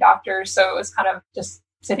my doctor. So it was kind of just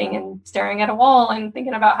sitting and staring at a wall and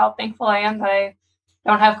thinking about how thankful I am that I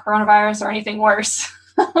don't have coronavirus or anything worse.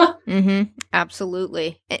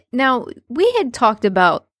 Absolutely. Now, we had talked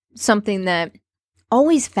about something that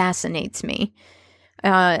always fascinates me.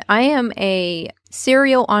 I am a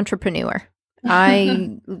serial entrepreneur.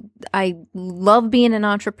 I love being an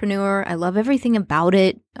entrepreneur. I love everything about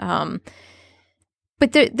it.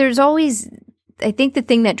 But there's always, I think the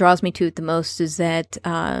thing that draws me to it the most is that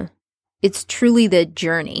it's truly the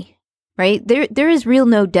journey, right? There is real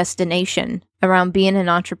no destination around being an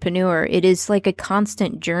entrepreneur. It is like a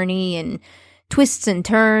constant journey and twists and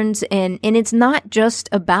turns. And it's not just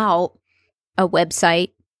about a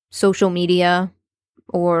website, social media,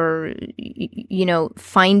 or,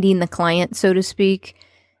 finding the client, so to speak.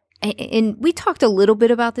 And we talked a little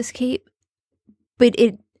bit about this, Kate, but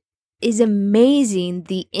it is amazing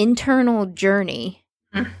the internal journey.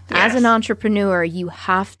 Yes. As an entrepreneur, you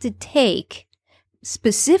have to take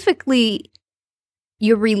specifically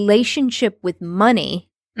your relationship with money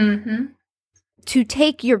to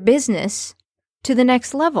take your business to the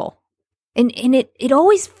next level. And it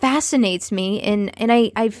always fascinates me. And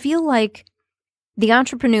I feel like the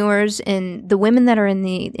entrepreneurs and the women that are in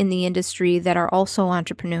the industry that are also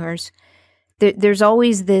entrepreneurs, there's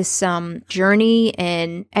always this journey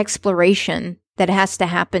and exploration that has to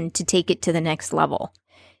happen to take it to the next level.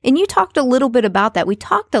 And you talked a little bit about that. We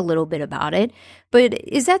talked a little bit about it, but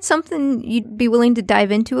is that something you'd be willing to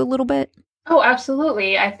dive into a little bit? Oh,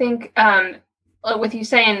 absolutely. I think with you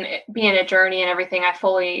saying being a journey and everything, I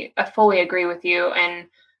fully agree with you. And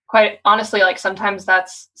quite honestly, like sometimes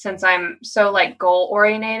that's, since I'm so like goal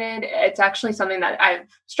oriented, it's actually something that I've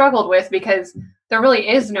struggled with because there really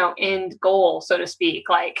is no end goal, so to speak.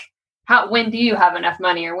 Like when do you have enough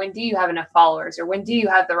money, or when do you have enough followers, or when do you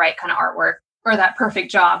have the right kind of artwork or that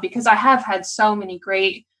perfect job? Because I have had so many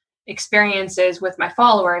great experiences with my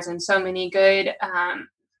followers and so many good,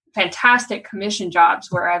 fantastic commission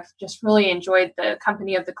jobs where I've just really enjoyed the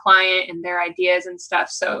company of the client and their ideas and stuff.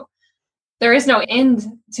 So there is no end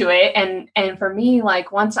to it. And for me,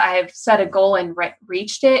 like once I've set a goal and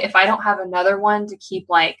reached it, if I don't have another one to keep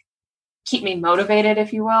me motivated,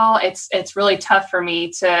 if you will, it's really tough for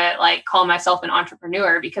me to like call myself an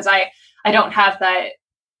entrepreneur because I don't have that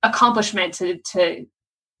accomplishment to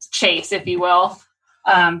chase, if you will.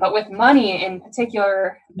 But with money in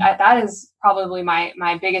particular, that is probably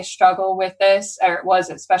my biggest struggle with this, or it was,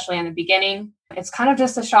 especially in the beginning. It's kind of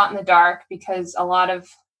just a shot in the dark because a lot of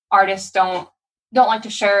artists don't like to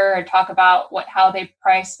share or talk about how they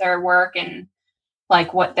price their work and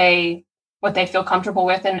like what they feel comfortable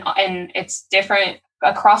with, and it's different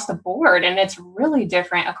across the board, and it's really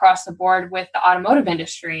different across the board with the automotive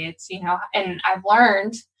industry. It's and I've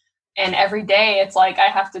learned, and every day it's like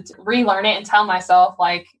I have to relearn it and tell myself,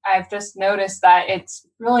 like, I've just noticed that it's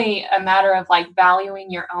really a matter of like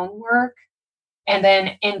valuing your own work and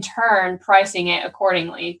then in turn pricing it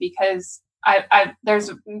accordingly, because there's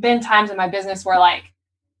been times in my business where like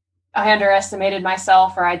I underestimated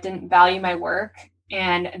myself or I didn't value my work.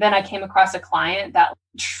 And then I came across a client that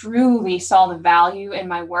truly saw the value in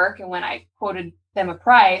my work. And when I quoted them a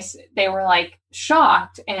price, they were like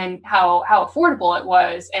shocked and how affordable it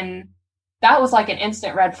was. And that was like an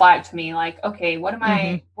instant red flag to me. Like, okay,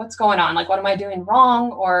 what's going on? Like, what am I doing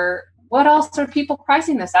wrong? Or what else are people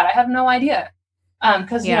pricing this at? I have no idea.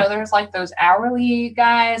 Cause there's like those hourly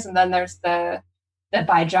guys, and then there's the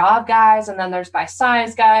by job guys, and then there's by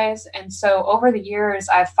size guys. And so over the years,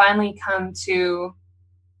 I've finally come to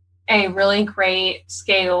a really great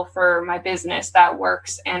scale for my business that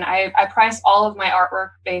works. And I price all of my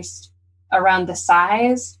artwork based around the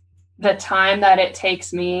size, the time that it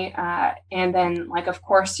takes me. And then like, of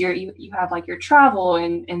course you have like your travel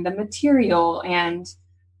and the material. And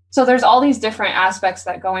so there's all these different aspects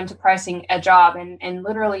that go into pricing a job, and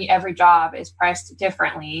literally every job is priced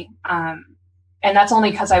differently. And that's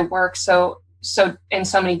only because I work so in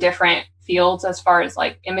so many different fields as far as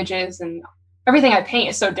like images, and everything I paint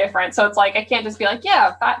is so different. So it's like, I can't just be like,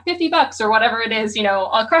 yeah, $50 or whatever it is,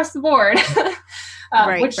 across the board.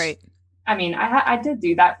 Right. I mean, I did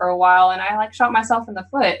do that for a while, and I like shot myself in the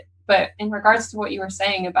foot. But in regards to what you were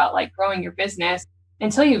saying about like growing your business,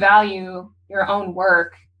 until you value your own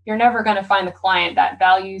work, you're never going to find the client that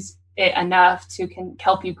values it enough to can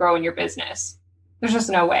help you grow in your business. There's just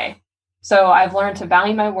no way. So I've learned to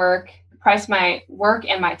value my work, price my work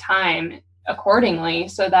and my time accordingly,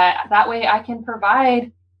 so that way I can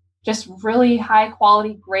provide just really high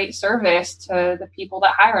quality, great service to the people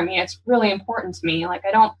that hire me. It's really important to me. Like,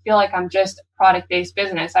 I don't feel like I'm just a product based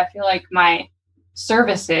business. I feel like my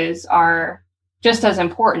services are just as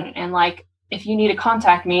important. And like, if you need to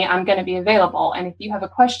contact me, I'm going to be available. And if you have a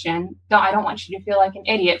question, I don't want you to feel like an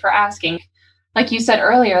idiot for asking. Like you said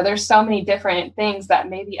earlier, there's so many different things that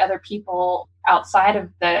maybe other people outside of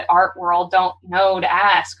the art world don't know to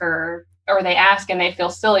ask, or they ask and they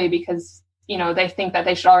feel silly because, they think that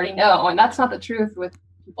they should already know. And that's not the truth with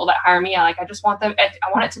people that hire me. I just want I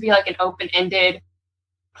want it to be like an open-ended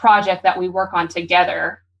project that we work on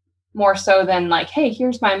together, more so than like, hey,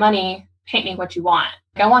 here's my money, paint me what you want.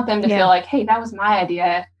 I want them to feel like, hey, that was my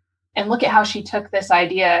idea. And look at how she took this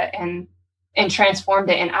idea and transformed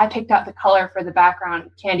it. And I picked out the color for the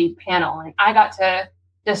background candied panel. And I got to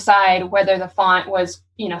decide whether the font was,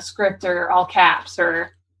 script or all caps.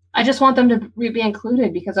 Or I just want them to be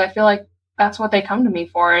included, because I feel like that's what they come to me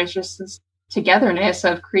for, is just this togetherness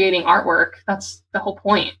of creating artwork. That's the whole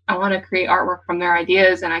point. I want to create artwork from their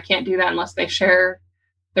ideas, and I can't do that unless they share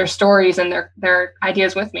their stories and their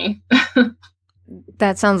ideas with me.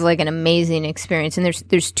 That sounds like an amazing experience. And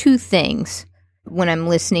there's two things when I'm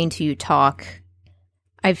listening to you talk.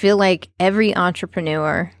 I feel like every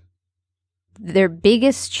entrepreneur, their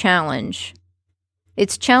biggest challenge,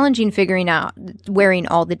 it's challenging figuring out, wearing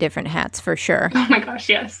all the different hats for sure. Oh my gosh,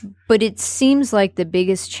 yes. But it seems like the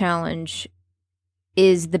biggest challenge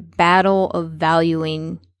is the battle of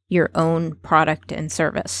valuing your own product and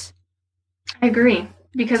service. I agree,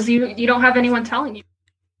 because you don't have anyone telling you.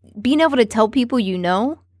 Being able to tell people,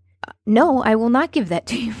 no, I will not give that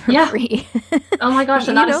to you for free. Oh my gosh,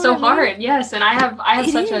 and that is so hard. Yes, and I have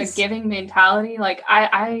such a giving mentality. Like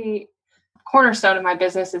I cornerstone of my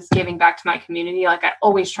business is giving back to my community. Like, I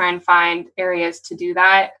always try and find areas to do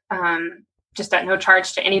that, just at no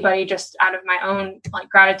charge to anybody, just out of my own like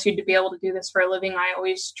gratitude to be able to do this for a living. I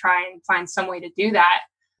always try and find some way to do that.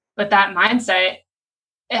 But that mindset,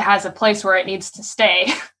 it has a place where it needs to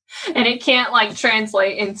stay. And it can't like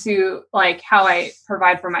translate into like how I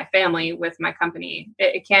provide for my family with my company.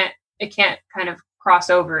 It can't kind of cross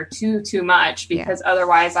over too much, because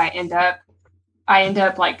otherwise I end up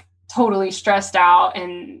like totally stressed out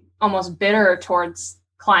and almost bitter towards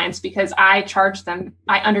clients because I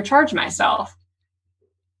undercharge myself.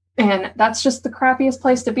 And that's just the crappiest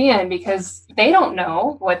place to be in, because they don't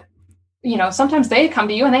know what, sometimes they come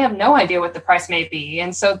to you and they have no idea what the price may be.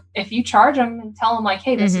 And so if you charge them and tell them like,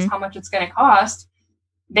 hey, this is how much it's going to cost,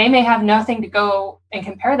 they may have nothing to go and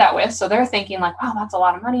compare that with. So they're thinking like, wow, that's a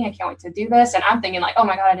lot of money. I can't wait to do this. And I'm thinking like, oh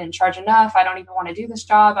my God, I didn't charge enough. I don't even want to do this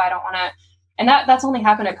job. I don't want to. And that's only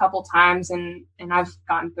happened a couple times, and I've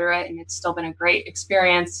gotten through it, and it's still been a great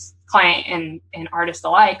experience, client and artist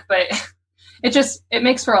alike. But it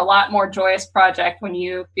makes for a lot more joyous project when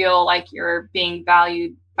you feel like you're being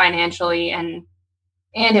valued financially and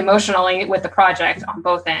emotionally with the project on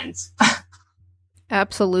both ends.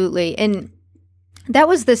 Absolutely. And that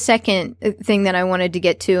was the second thing that I wanted to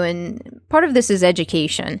get to. And part of this is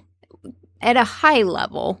education at a high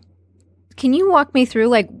level. Can you walk me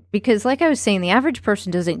through, because like I was saying, the average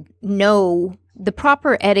person doesn't know the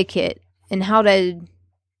proper etiquette and how to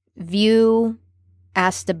view,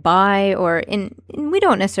 ask to buy, and we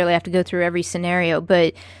don't necessarily have to go through every scenario,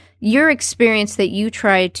 but your experience that you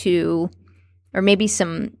try to, or maybe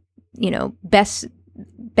some,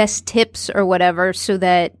 best tips or whatever, so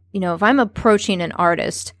that, if I'm approaching an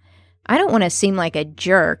artist, I don't want to seem like a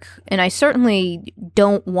jerk, and I certainly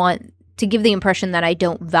don't want to give the impression that I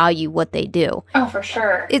don't value what they do. Oh, for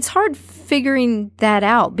sure. It's hard figuring that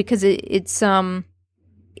out, because it's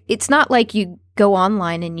not like you go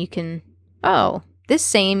online and you can, this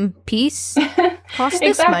same piece costs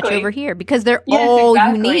this much over here, because they're all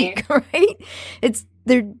unique, right?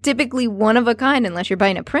 They're typically one of a kind, unless you're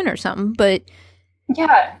buying a print or something. But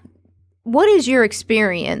yeah, what is your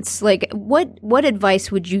experience? Like, what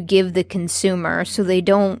advice would you give the consumer so they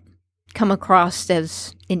don't come across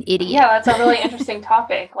as an idiot? Yeah, that's a really interesting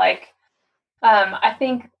topic. I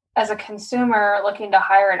think as a consumer looking to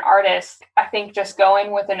hire an artist, I think just go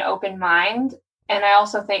in with an open mind. And I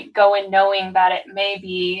also think go in knowing that it may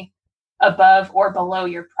be above or below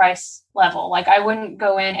your price level. Like, I wouldn't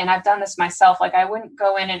go in, and I've done this myself, I wouldn't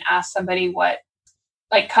go in and ask somebody what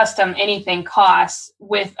custom anything costs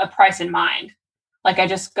with a price in mind. I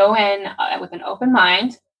just go in with an open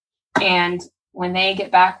mind, and when they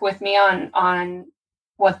get back with me on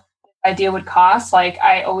what the idea would cost,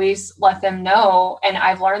 I always let them know. And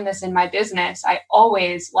I've learned this in my business. I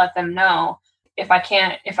always let them know if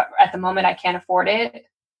at the moment I can't afford it,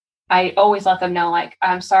 I always let them know, like,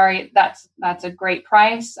 I'm sorry, that's a great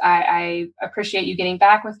price. I appreciate you getting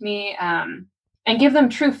back with me, and give them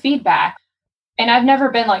true feedback. And I've never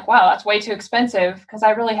been like, wow, that's way too expensive, because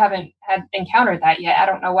I really haven't had encountered that yet. I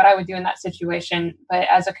don't know what I would do in that situation. But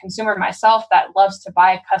as a consumer myself that loves to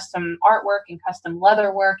buy custom artwork and custom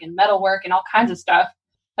leather work and metal work and all kinds of stuff,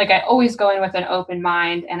 like I always go in with an open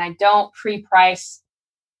mind, and I don't pre-price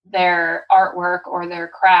their artwork or their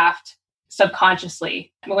craft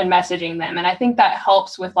subconsciously when messaging them. And I think that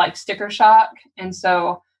helps with like sticker shock. And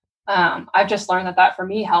so I've just learned that for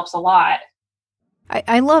me helps a lot.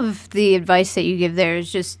 I love the advice that you give there, is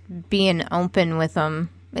just being open with them.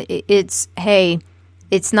 It's, hey,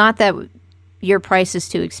 it's not that your price is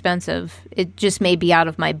too expensive. It just may be out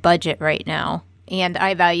of my budget right now, and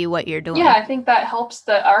I value what you're doing. Yeah, I think that helps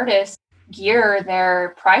the artist gear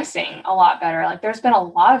their pricing a lot better. Like there's been a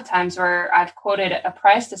lot of times where I've quoted a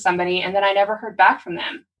price to somebody and then I never heard back from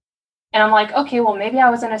them. And I'm like, okay, well, maybe I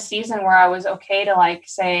was in a season where I was okay to like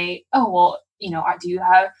say, oh, well,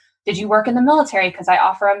 did you work in the military? Because I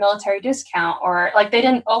offer a military discount. Or like they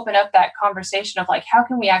didn't open up that conversation of like, how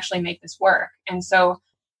can we actually make this work? And so,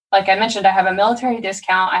 like I mentioned, I have a military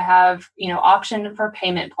discount. I have, auction for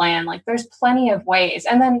payment plan. Like there's plenty of ways.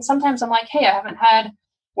 And then sometimes I'm like, hey, I haven't had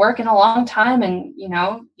work in a long time, and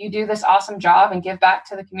you do this awesome job and give back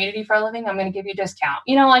to the community for a living, I'm going to give you a discount.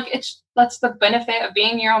 That's the benefit of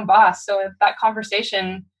being your own boss. So if that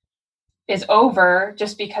conversation is over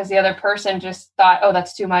just because the other person just thought, oh,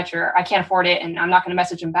 that's too much, or I can't afford it, and I'm not going to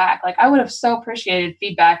message them back, like I would have so appreciated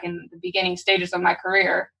feedback in the beginning stages of my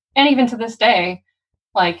career, and even to this day,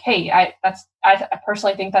 like, hey, I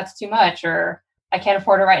personally think that's too much, or I can't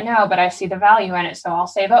afford it right now, but I see the value in it, so I'll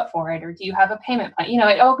save up for it. Or do you have a payment plan?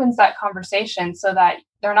 It opens that conversation so that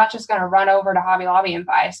they're not just going to run over to Hobby Lobby and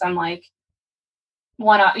buy some like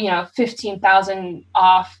 15,000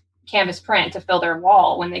 off canvas print to fill their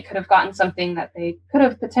wall, when they could have gotten something that they could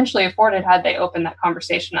have potentially afforded had they opened that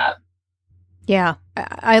conversation up. Yeah,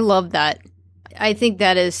 I love that. I think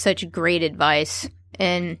that is such great advice.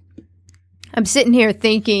 And I'm sitting here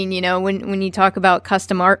thinking, when you talk about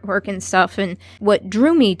custom artwork and stuff, and what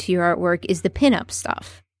drew me to your artwork is the pinup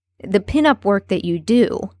stuff, the pinup work that you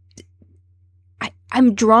do.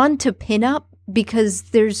 I'm drawn to pinup because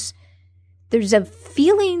there's a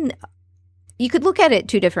feeling, you could look at it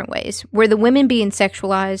two different ways, where the women being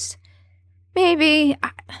sexualized, maybe,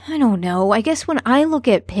 I don't know. I guess when I look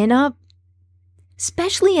at pinup,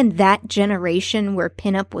 especially in that generation where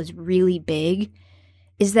pinup was really big,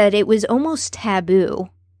 is that it was almost taboo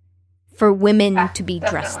for women to be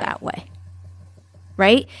dressed that way,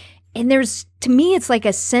 right? And to me, it's like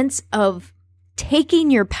a sense of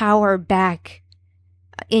taking your power back,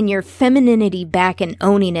 in your femininity back, and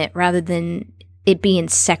owning it, rather than it being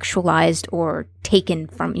sexualized or taken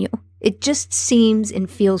from you. It just seems and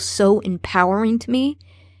feels so empowering to me.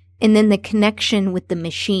 And then the connection with the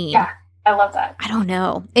machine. Yeah, I love that. I don't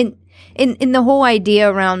know. And in the whole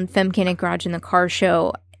idea around Femmecanic Garage and the car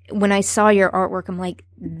show, when I saw your artwork, I'm like,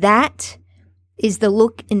 that is the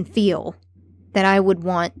look and feel that I would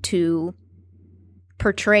want to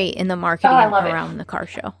portray in the marketing around the car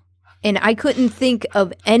show. And I couldn't think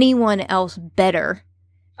of anyone else better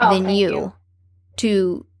than you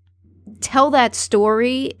to tell that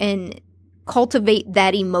story and cultivate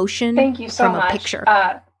that emotion. Thank you so from much. A picture.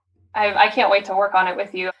 I can't wait to work on it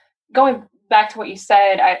with you. Going back to what you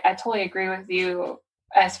said, I totally agree with you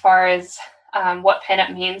as far as what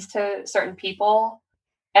pinup means to certain people.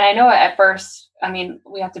 And I know at first,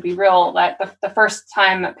 we have to be real, that the first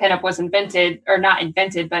time pinup was invented, or not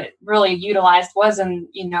invented, but really utilized, was in,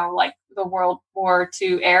 like the World War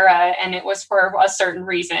II era. And it was for a certain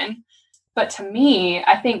reason. But to me,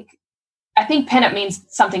 I think pinup means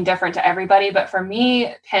something different to everybody. But for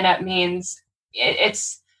me, pinup means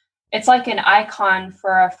it's like an icon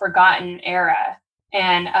for a forgotten era,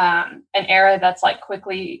 and an era that's like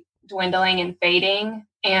quickly dwindling and fading.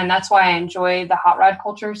 And that's why I enjoy the hot rod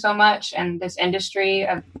culture so much, and this industry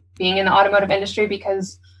of being in the automotive industry,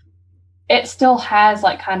 because it still has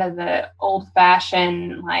like kind of the old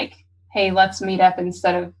fashioned, like, hey, let's meet up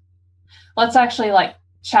instead of let's actually like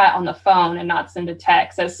chat on the phone and not send a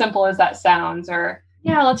text, as simple as that sounds. Or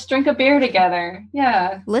yeah, let's drink a beer together.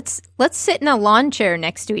 Yeah. Let's sit in a lawn chair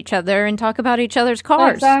next to each other and talk about each other's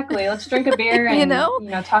cars. Exactly. Let's drink a beer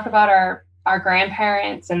and talk about our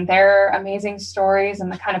grandparents and their amazing stories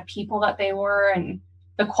and the kind of people that they were and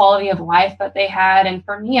the quality of life that they had. And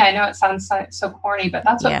for me, I know it sounds so corny, but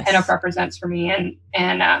that's what pinup represents for me. And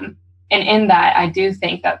in that, I do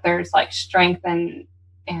think that there's like strength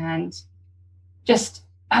and just,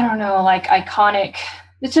 I don't know, like iconic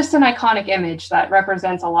it's just an iconic image that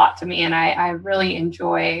represents a lot to me. And I really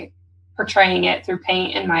enjoy portraying it through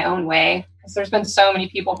paint in my own way, because there's been so many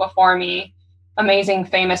people before me, amazing,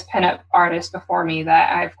 famous pinup artists before me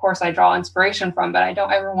that of course I draw inspiration from, but I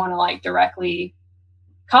don't ever want to like directly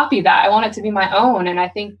copy that. I want it to be my own. And I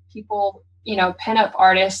think people, pinup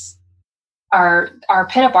artists are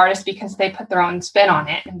pinup artists because they put their own spin on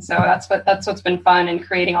it. And so that's what's been fun in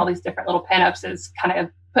creating all these different little pinups, is kind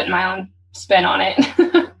of putting my own spin on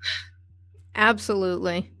it.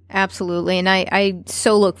 Absolutely. Absolutely. And I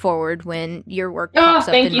so look forward when your work pops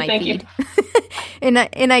up in my feed. and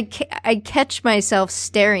I catch myself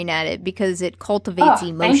staring at it because it cultivates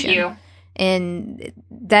emotion. Thank you. And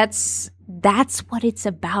that's what it's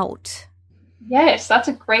about. Yes, that's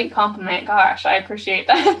a great compliment. Gosh, I appreciate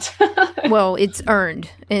that. Well, it's earned,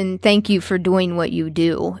 and thank you for doing what you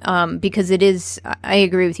do. Because it is, I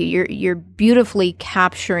agree with you. You're beautifully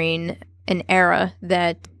capturing an era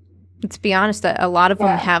that, let's be honest, a lot of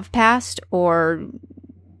them have passed, or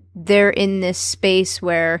they're in this space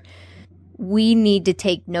where we need to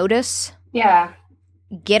take notice. Yeah.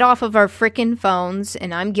 Get off of our frickin' phones,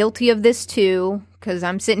 and I'm guilty of this too, because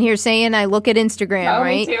I'm sitting here saying I look at Instagram,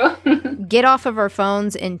 right? Me too. Get off of our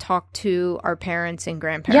phones and talk to our parents and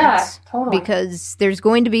grandparents. Yeah, totally. Because there's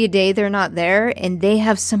going to be a day they're not there, and they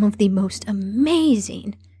have some of the most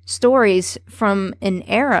amazing stories from an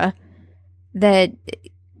era that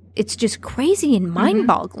it's just crazy and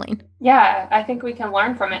mind-boggling. Mm-hmm. Yeah, I think we can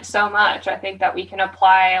learn from it so much. I think that we can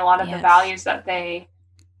apply a lot of the values that they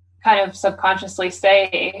kind of subconsciously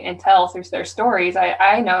say and tell through their stories.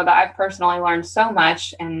 I know that I've personally learned so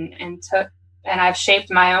much and I've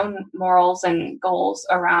shaped my own morals and goals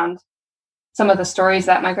around some of the stories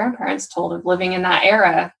that my grandparents told of living in that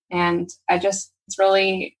era. And it's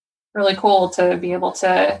really, really cool to be able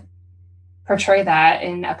to portray that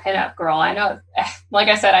in a pinup girl. I know, like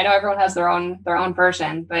I said, I know everyone has their own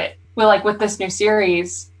version, but with this new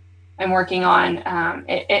series I'm working on,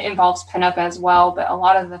 it involves pinup as well, but a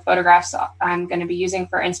lot of the photographs I'm going to be using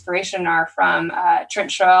for inspiration are from Trent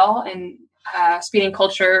Schoell and Speed and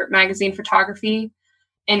Culture magazine photography.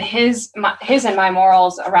 And his and my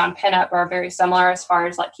morals around pinup are very similar as far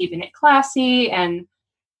as like keeping it classy and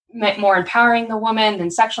more empowering the woman than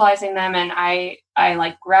sexualizing them. And I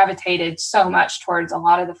like gravitated so much towards a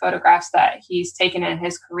lot of the photographs that he's taken in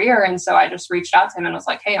his career. And so I just reached out to him and was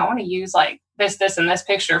like, hey, I want to use like this, and this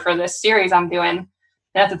picture for this series I'm doing.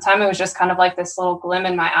 And at the time it was just kind of like this little glim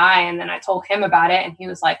in my eye. And then I told him about it and he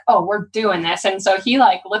was like, oh, we're doing this. And so he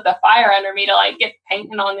like lit the fire under me to like get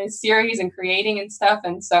painting on this series and creating and stuff.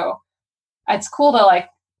 And so it's cool to like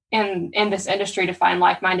in this industry to find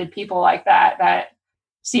like-minded people like that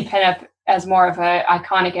see pinup as more of an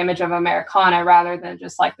iconic image of Americana rather than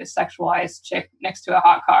just like this sexualized chick next to a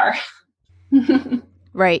hot car.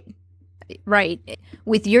 Right.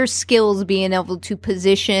 With your skills being able to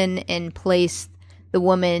position and place the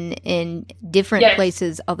woman in different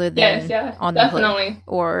places other than on the hood.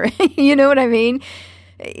 Or, you know what I mean?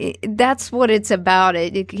 That's what it's about.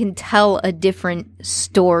 It can tell a different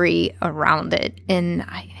story around it. And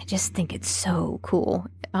I just think it's so cool.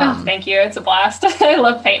 Thank you. It's a blast. I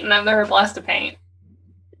love painting them. They're a blast to paint.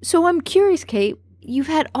 So I'm curious, Kate, you've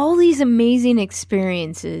had all these amazing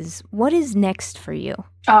experiences. What is next for you?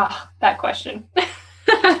 That question.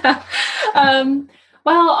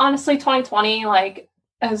 Well, honestly, 2020, like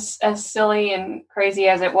as silly and crazy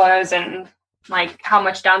as it was, and like how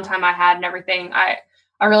much downtime I had and everything, I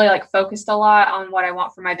really like focused a lot on what I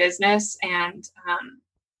want for my business. And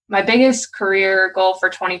my biggest career goal for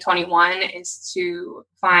 2021 is to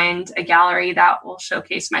find a gallery that will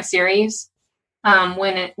showcase my series.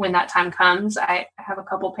 When that time comes, I have a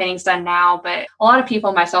couple paintings done now, but a lot of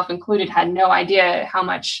people, myself included, had no idea how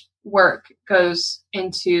much work goes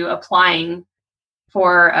into applying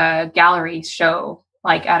for a gallery show,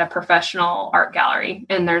 like at a professional art gallery.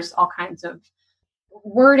 And there's all kinds of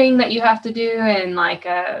wording that you have to do, and like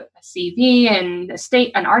a CV and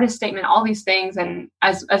an artist statement, all these things. And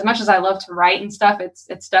as much as I love to write and stuff,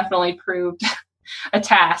 it's definitely proved a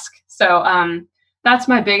task. So that's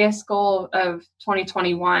my biggest goal of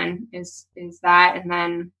 2021 is that. And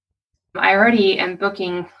then I already am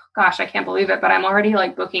booking, gosh, I can't believe it, but I'm already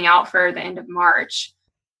like booking out for the end of March,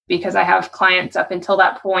 because I have clients up until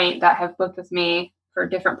that point that have booked with me for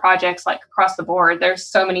different projects, like across the board. There's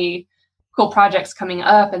so many cool projects coming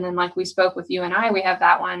up. And then like we spoke with you and we have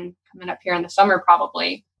that one coming up here in the summer,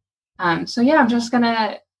 probably. So yeah, I'm just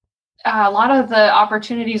gonna, a lot of the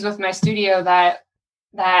opportunities with my studio that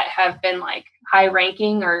have been like high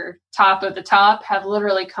ranking or top of the top have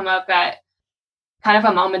literally come up at kind of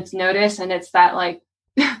a moment's notice. And it's that like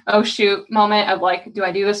oh shoot moment of like, do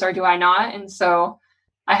I do this or do I not? And so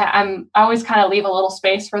I always kind of leave a little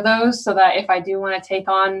space for those so that if I do want to take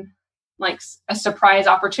on like a surprise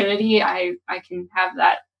opportunity, I can have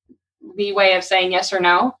that leeway of saying yes or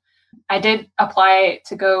no. I did apply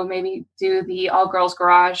to go maybe do the all girls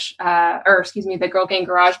garage, the Girl Gang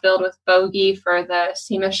garage build with Bogey for the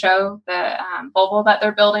SEMA show, the Volvo that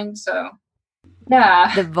they're building. So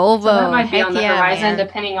yeah, the Volvo, so that might be on the horizon,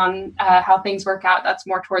 depending on how things work out. That's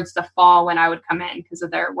more towards the fall when I would come in because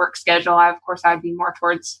of their work schedule. I'd be more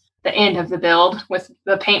towards the end of the build with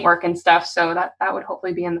the paint work and stuff. So that would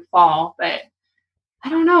hopefully be in the fall, but I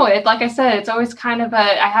don't know. Like I said, it's always kind of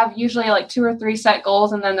I have usually like 2 or 3 set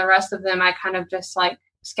goals, and then the rest of them I kind of just like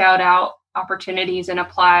scout out opportunities and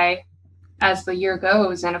apply as the year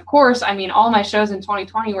goes. And of course, I mean, all my shows in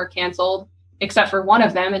 2020 were canceled except for one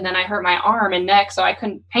of them. And then I hurt my arm and neck, so I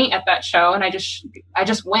couldn't paint at that show. And I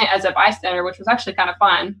just went as a bystander, which was actually kind of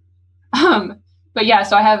fun. But yeah,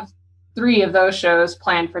 so I have 3 of those shows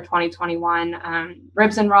planned for 2021.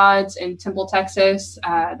 Ribs and Rods in Temple, Texas,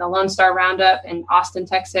 the Lone Star Roundup in Austin,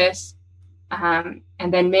 Texas. And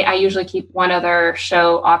then I usually keep one other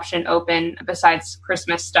show option open besides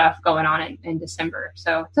Christmas stuff going on in December.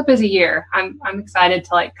 So it's a busy year. I'm excited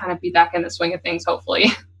to like kind of be back in the swing of things,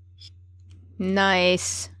 hopefully.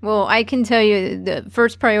 Nice. Well, I can tell you the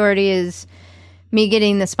first priority is me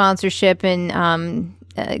getting the sponsorship and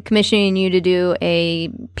commissioning you to do a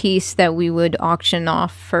piece that we would auction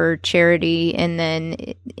off for charity. And then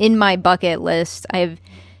in my bucket list, I've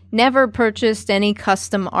never purchased any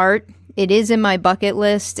custom art. It is in my bucket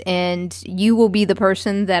list, and you will be the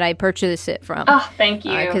person that I purchase it from. Oh, thank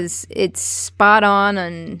you. Because it's spot on,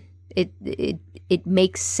 and it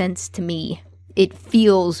makes sense to me. It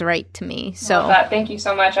feels right to me. So love that. Thank you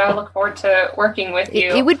so much. I look forward to working with you.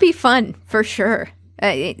 It would be fun for sure.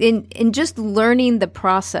 In just learning the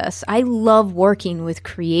process. I love working with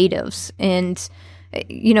creatives, and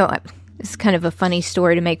you know, it's kind of a funny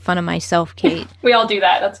story to make fun of myself, Kate. We all do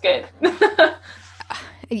that. That's good.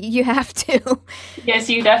 You have to. Yes,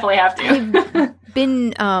 you definitely have to. I've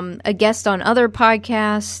been a guest on other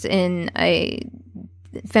podcasts, and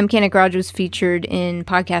Femcanic Garage was featured in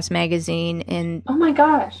Podcast Magazine, and oh my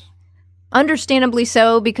gosh. Understandably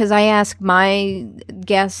so, because I ask my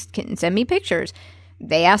guests can send me pictures.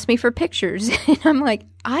 They ask me for pictures, and I'm like,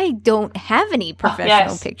 I don't have any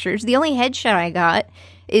professional pictures. The only headshot I got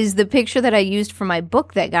is the picture that I used for my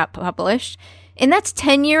book that got published, and that's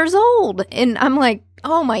 10 years old. And I'm like,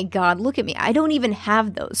 oh my God, look at me. I don't even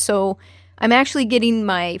have those. So I'm actually getting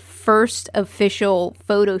my first official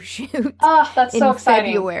photo shoot that's so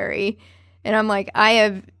exciting. February. And I'm like, I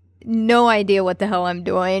have no idea what the hell I'm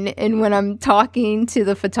doing. And when I'm talking to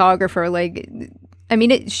the photographer, like, I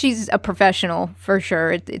mean, she's a professional for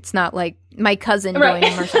sure. It's not like my cousin doing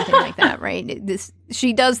them or something like that, right?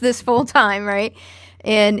 She does this full time, right?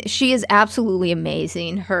 And she is absolutely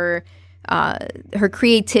amazing. Her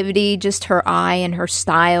creativity, just her eye and her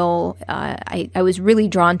style. I was really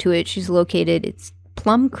drawn to it. It's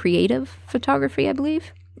Plum Creative Photography, I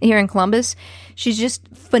believe, here in Columbus. She's just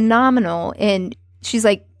phenomenal. And she's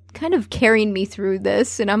like kind of carrying me through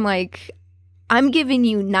this. And I'm like, I'm giving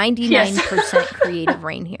you 99% creative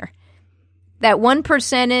reign here. That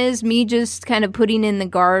 1% is me just kind of putting in the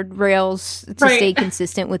guardrails to stay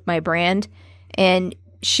consistent with my brand. And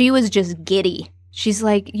she was just giddy. She's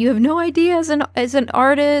like, you have no idea as an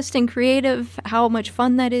artist and creative how much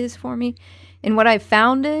fun that is for me. And what I've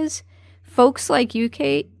found is folks like you,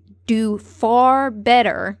 Kate, do far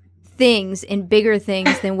better things and bigger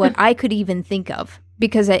things than what I could even think of.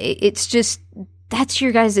 Because it's just, that's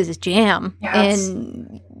your guys' jam. Yes.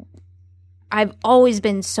 And I've always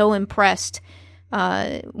been so impressed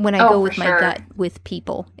when I go with my gut with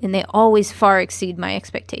people. And they always far exceed my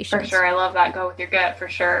expectations. For sure. I love that. Go with your gut, for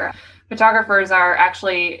sure. Photographers are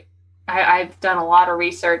actually, I've done a lot of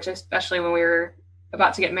research, especially when we were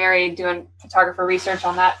about to get married, doing photographer research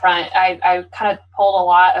on that front. I kind of pulled a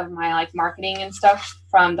lot of my like marketing and stuff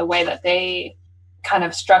from the way that they kind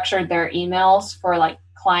of structured their emails for like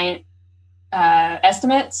client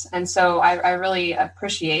estimates. And so I really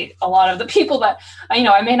appreciate a lot of the people that,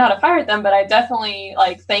 I may not have hired them, but I definitely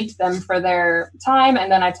like thanked them for their time.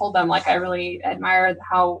 And then I told them like, I really admire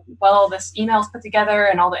how well this email is put together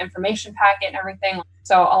and all the information packet and everything.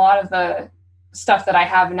 So a lot of the stuff that I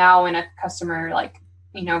have now when a customer like,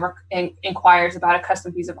 inquires about a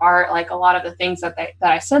custom piece of art, like a lot of the things that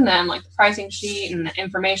I send them, like the pricing sheet and the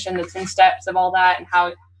information, the 10 steps of all that, and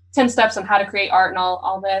 10 steps on how to create art and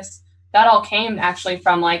all this, that all came actually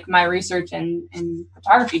from like my research and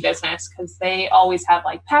photography business, because they always have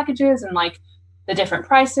like packages and like the different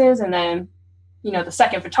prices, and then the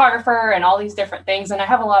second photographer and all these different things. And I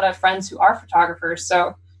have a lot of friends who are photographers.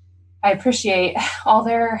 So I appreciate all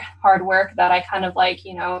their hard work that I kind of like,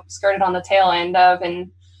 skirted on the tail end of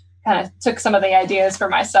and kind of took some of the ideas for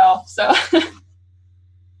myself. So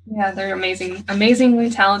yeah, they're amazingly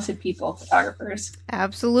talented people, photographers.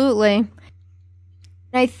 Absolutely.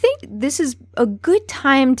 I think this is a good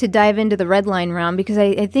time to dive into the red line round because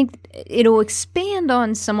I think it'll expand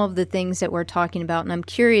on some of the things that we're talking about, and I'm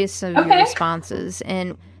curious of your responses.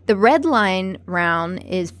 And the red line round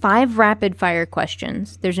is 5 rapid fire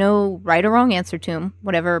questions. There's no right or wrong answer to them.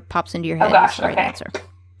 Whatever pops into your head is the right answer.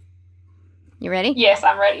 You ready? Yes,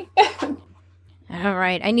 I'm ready. All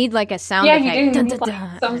right. I need like a sound effect. Yeah, you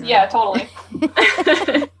do. Yeah, totally.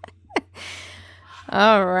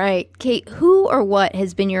 All right. Kate, who or what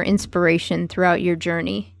has been your inspiration throughout your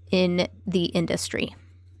journey in the industry?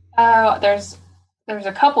 There's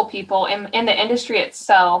a couple people in the industry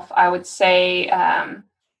itself. I would say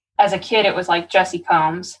as a kid, it was like Jessie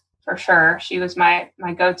Combs for sure. She was my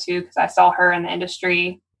go-to because I saw her in the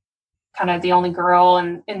industry, kind of the only girl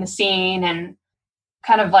in the scene and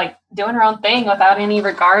kind of like doing her own thing without any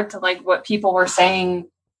regard to like what people were saying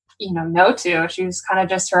no to. She was kind of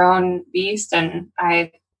just her own beast, and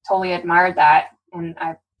I totally admired that. And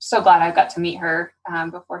I'm so glad I got to meet her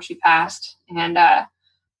before she passed. And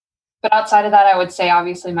but outside of that, I would say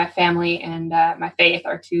obviously my family and my faith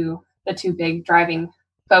are the two big driving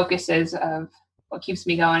focuses of what keeps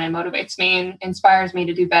me going and motivates me and inspires me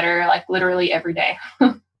to do better, like literally every day.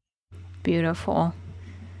 Beautiful.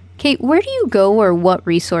 Kate, where do you go or what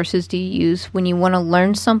resources do you use when you want to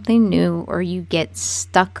learn something new or you get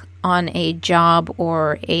stuck on a job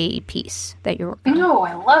or a piece that you're working on? Oh,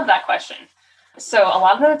 I love that question. So a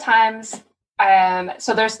lot of the times,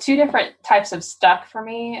 so there's 2 different types of stuck for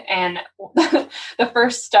me. And the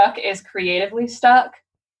first stuck is creatively stuck.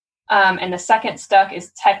 And the second stuck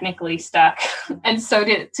is technically stuck. And so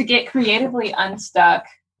to get creatively unstuck,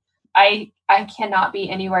 I cannot be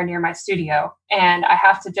anywhere near my studio, and I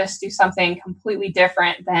have to just do something completely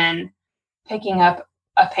different than picking up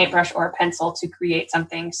a paintbrush or a pencil to create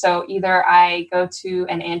something. So either I go to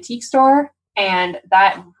an antique store, and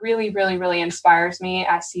that really, really, really inspires me.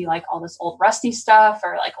 I see like all this old rusty stuff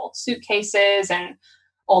or like old suitcases and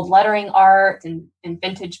old lettering art and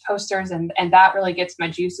vintage posters. And that really gets my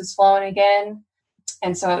juices flowing again.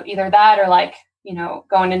 And so either that or like,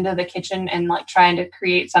 going into the kitchen and like trying to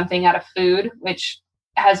create something out of food, which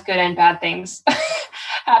has good and bad things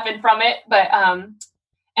happen from it. But,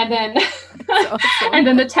 and then, and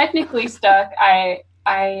then the technically stuck,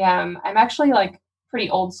 I'm actually like pretty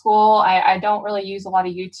old school. I don't really use a lot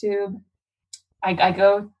of YouTube. I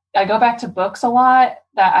go back to books a lot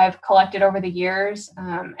that I've collected over the years.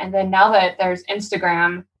 And then now that there's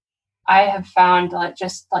Instagram, I have found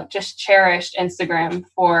just cherished Instagram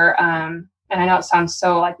for, and I know it sounds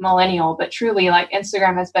so like millennial, but truly like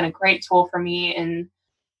Instagram has been a great tool for me in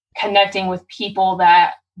connecting with people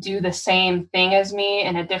that do the same thing as me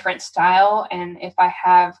in a different style. And if I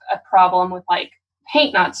have a problem with like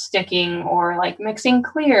paint not sticking or like mixing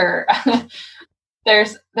clear,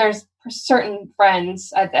 there's certain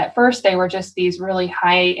friends at first, they were just these really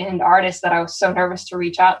high-end artists that I was so nervous to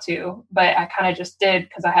reach out to, but I kind of just did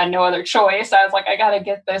because I had no other choice. I was like, I got to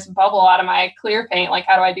get this bubble out of my clear paint. Like,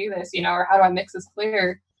 how do I do this? Or how do I mix this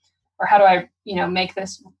clear? Or how do I, make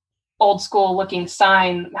this old school looking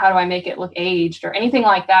sign? How do I make it look aged or anything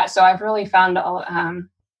like that? So I've really found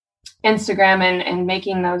Instagram and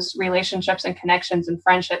making those relationships and connections and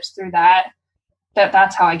friendships through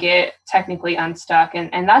that's how I get technically unstuck.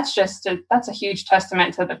 And that's that's a huge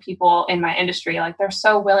testament to the people in my industry. Like they're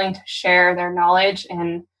so willing to share their knowledge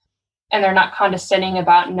and they're not condescending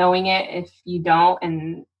about knowing it if you don't.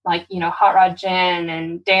 And like, Hot Rod Gin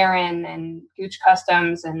and Darren and Gooch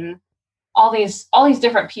Customs and all these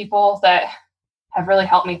different people that have really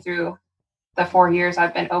helped me through the 4 years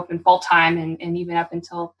I've been open full time and even up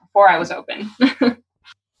until before I was open.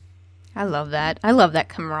 I love that. I love that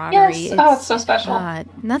camaraderie. Yes. It's so special.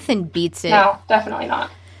 Nothing beats it. No, definitely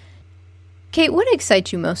not. Kate, what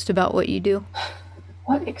excites you most about what you do?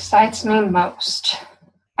 What excites me most?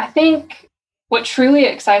 I think what truly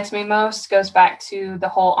excites me most goes back to the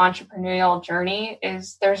whole entrepreneurial journey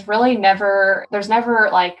is there's never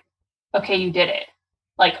like, okay, you did it.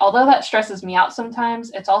 Like, although that stresses me out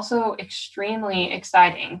sometimes, it's also extremely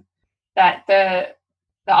exciting that the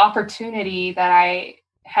opportunity that I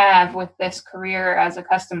have with this career as a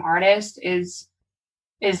custom artist is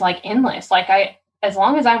like endless. Like as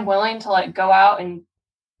long as I'm willing to like go out and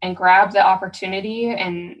grab the opportunity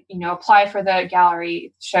and, apply for the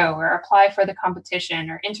gallery show or apply for the competition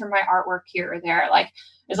or enter my artwork here or there, like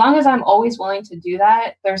as long as I'm always willing to do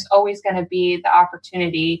that, there's always going to be the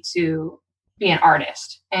opportunity to be an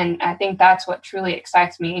artist. And I think that's what truly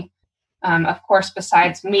excites me. Of course,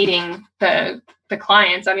 besides meeting the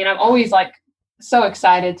clients, I mean, I'm always like so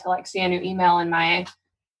excited to like see a new email in my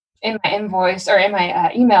invoice or in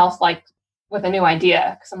my emails, like with a new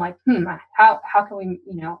idea. Cause I'm like, how can we,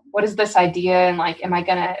 what is this idea? And like, am I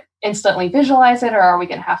going to instantly visualize it, or are we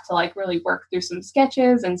going to have to like really work through some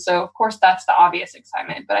sketches? And so of course that's the obvious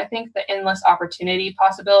excitement, but I think the endless opportunity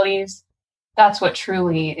possibilities, that's what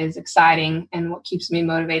truly is exciting and what keeps me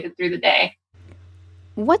motivated through the day.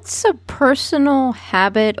 What's a personal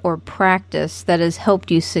habit or practice that has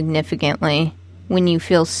helped you significantly when you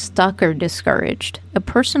feel stuck or discouraged? A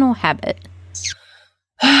personal habit.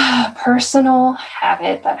 Personal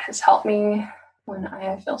habit that has helped me when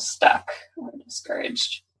I feel stuck or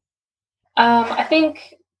discouraged. I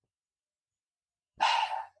think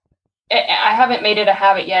I haven't made it a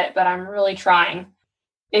habit yet, but I'm really trying,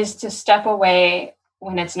 is to step away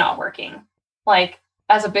when it's not working. Like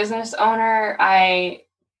as a business owner, I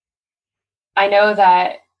know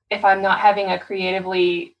that if I'm not having a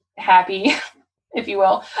creatively happy, if you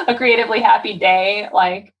will, a creatively happy day,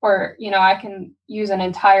 like, or, I can use an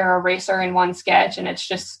entire eraser in one sketch and it's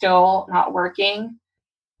just still not working.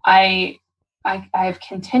 I've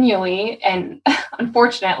continually and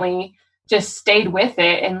unfortunately just stayed with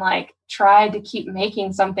it and like tried to keep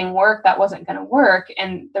making something work that wasn't going to work.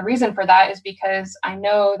 And the reason for that is because I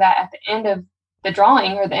know that at the end of the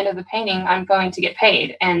drawing or the end of the painting, I'm going to get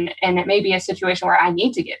paid. And it may be a situation where I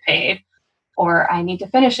need to get paid, or I need to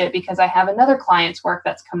finish it because I have another client's work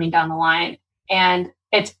that's coming down the line. And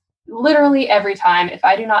it's literally every time, if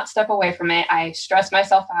I do not step away from it, I stress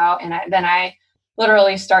myself out. And then I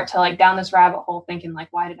literally start to like down this rabbit hole thinking like,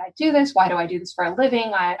 why did I do this? Why do I do this for a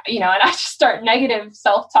living? And I just start negative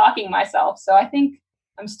self-talking myself. So I think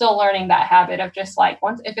I'm still learning that habit of just like,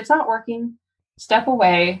 if it's not working, step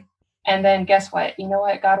away. And then guess what? You know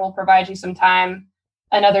what? God will provide you some time,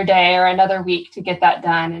 another day or another week to get that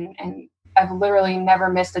done. And I've literally never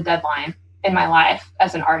missed a deadline in my life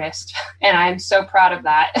as an artist. And I'm so proud of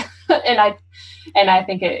that. and I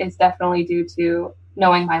think it is definitely due to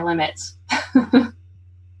knowing my limits.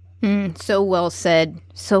 So well said.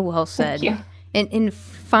 So well said. Thank you. And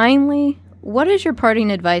finally, what is your parting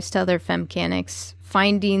advice to other femcanics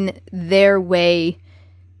finding their way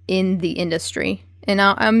in the industry? And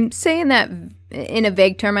I'm saying that in a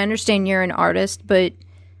vague term. I understand you're an artist, but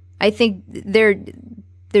I think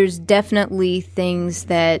there's definitely things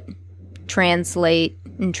that translate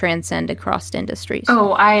and transcend across industries.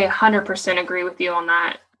 Oh, I 100% agree with you on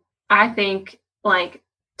that. I think like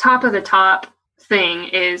top of the top thing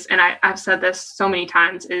is, and I've said this so many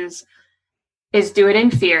times, is do it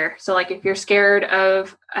in fear. So like if you're scared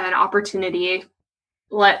of an opportunity,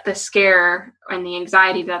 let the scare and the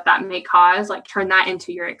anxiety that may cause, like turn that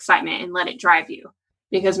into your excitement and let it drive you.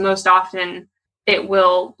 Because most often it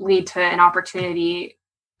will lead to an opportunity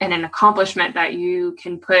and an accomplishment that you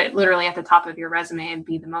can put literally at the top of your resume and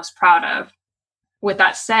be the most proud of. With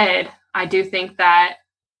that said, I do think that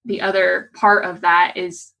the other part of that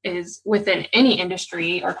is within any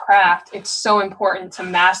industry or craft, it's so important to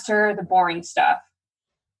master the boring stuff.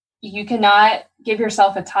 You cannot give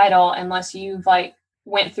yourself a title unless you've like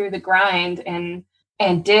went through the grind and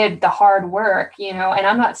did the hard work, and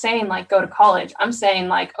I'm not saying like go to college. I'm saying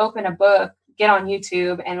like open a book, get on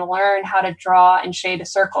YouTube and learn how to draw and shade a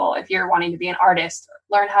circle. If you're wanting to be an artist,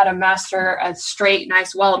 learn how to master a straight,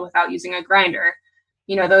 nice weld without using a grinder.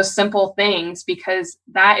 Those simple things, because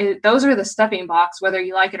those are the stepping blocks, whether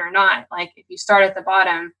you like it or not. Like if you start at the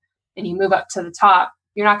bottom and you move up to the top,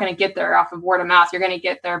 you're not going to get there off of word of mouth. You're going to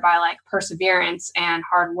get there by like perseverance and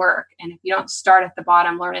hard work. And if you don't start at the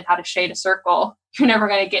bottom, learning how to shade a circle, you're never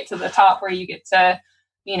going to get to the top where you get to,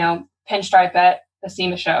 pinstripe at the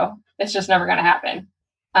SEMA show. It's just never going to happen.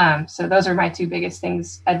 So those are my two biggest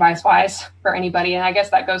things advice-wise for anybody. And I guess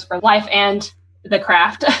that goes for life and the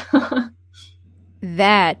craft.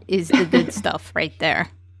 That is the good stuff right there.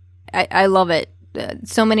 I love it.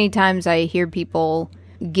 So many times I hear people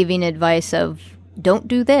giving advice of, don't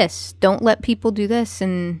do this, don't let people do this.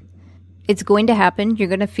 And it's going to happen. You're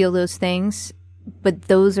going to feel those things. But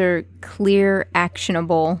those are clear,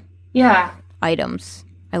 actionable items.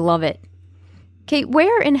 I love it. Kate,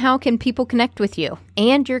 where and how can people connect with you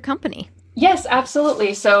and your company? Yes,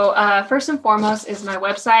 absolutely. So first and foremost is my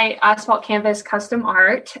website, Asphalt Canvas Custom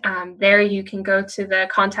Art. There you can go to the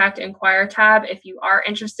Contact Inquire tab if you are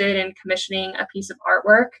interested in commissioning a piece of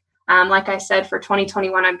artwork. Like I said, for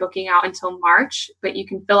 2021, I'm booking out until March, but you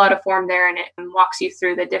can fill out a form there and it walks you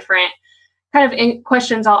through the different kind of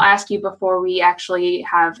questions I'll ask you before we actually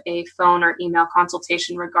have a phone or email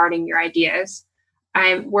consultation regarding your ideas.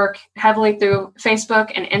 I work heavily through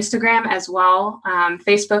Facebook and Instagram as well.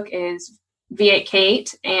 Facebook is V8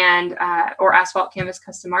 Kate and or Asphalt Canvas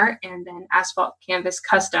Custom Art, and then Asphalt Canvas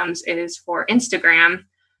Customs is for Instagram.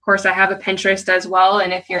 Of course, I have a Pinterest as well,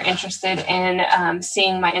 and if you're interested in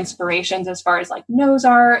seeing my inspirations as far as like nose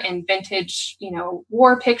art and vintage,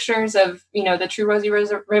 war pictures of the true Rosie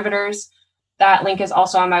Riveters, that link is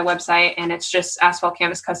also on my website, and it's just Asphalt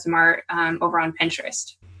Canvas Custom Art over on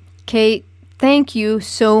Pinterest. Kate, thank you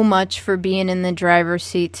so much for being in the driver's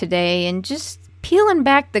seat today and just peeling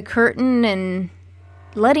back the curtain and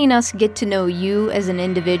letting us get to know you as an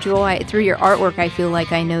individual. Through your artwork, I feel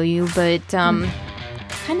like I know you, but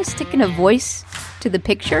kind of sticking a voice to the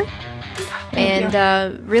picture and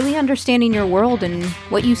really understanding your world and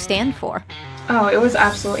what you stand for. Oh, it was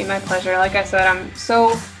absolutely my pleasure. Like I said, I'm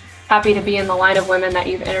so happy to be in the line of women that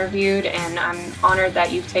you've interviewed, and I'm honored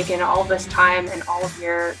that you've taken all this time and all of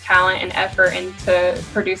your talent and effort into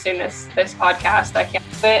producing this podcast. I can't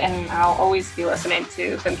do it, and I'll always be listening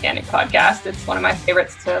to Femcanic podcast. It's one of my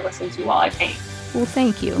favorites to listen to while I paint. Well,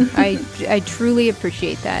 thank you. I truly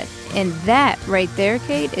appreciate that. And that right there,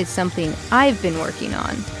 Kate, is something I've been working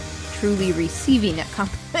on. Truly receiving a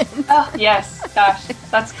compliment. Oh, yes. Gosh,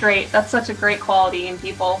 that's great. That's such a great quality in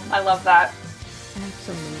people. I love that.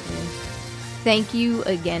 Absolutely. Thank you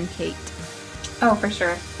again, Kate. Oh, for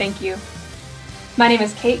sure. Thank you. My name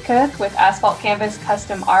is Kate Cook with Asphalt Canvas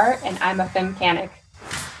Custom Art, and I'm a Femcanic.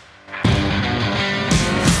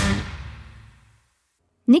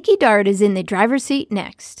 Nikki Dart is in the driver's seat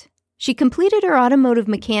next. She completed her automotive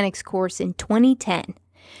mechanics course in 2010.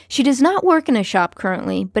 She does not work in a shop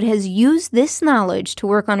currently, but has used this knowledge to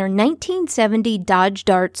work on her 1970 Dodge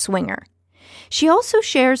Dart Swinger. She also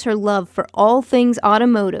shares her love for all things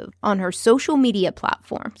automotive on her social media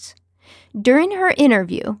platforms. During her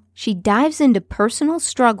interview, she dives into personal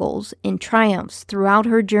struggles and triumphs throughout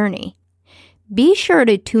her journey. Be sure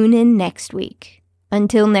to tune in next week.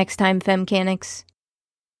 Until next time, Femcanics.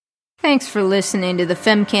 Thanks for listening to the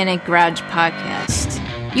Femcanic Garage Podcast.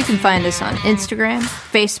 You can find us on Instagram,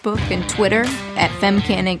 Facebook, and Twitter at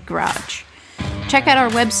Femcanic Garage. Check out our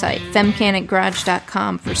website,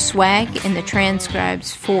 femcanicgarage.com, for swag and the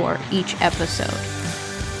transcribes for each episode.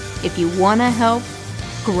 If you want to help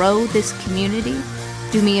grow this community,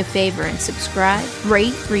 do me a favor and subscribe,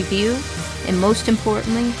 rate, review, and most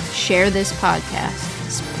importantly, share this podcast.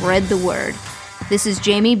 Spread the word. This is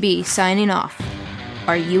Jamie B. signing off.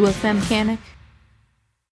 Are you a Femcanic?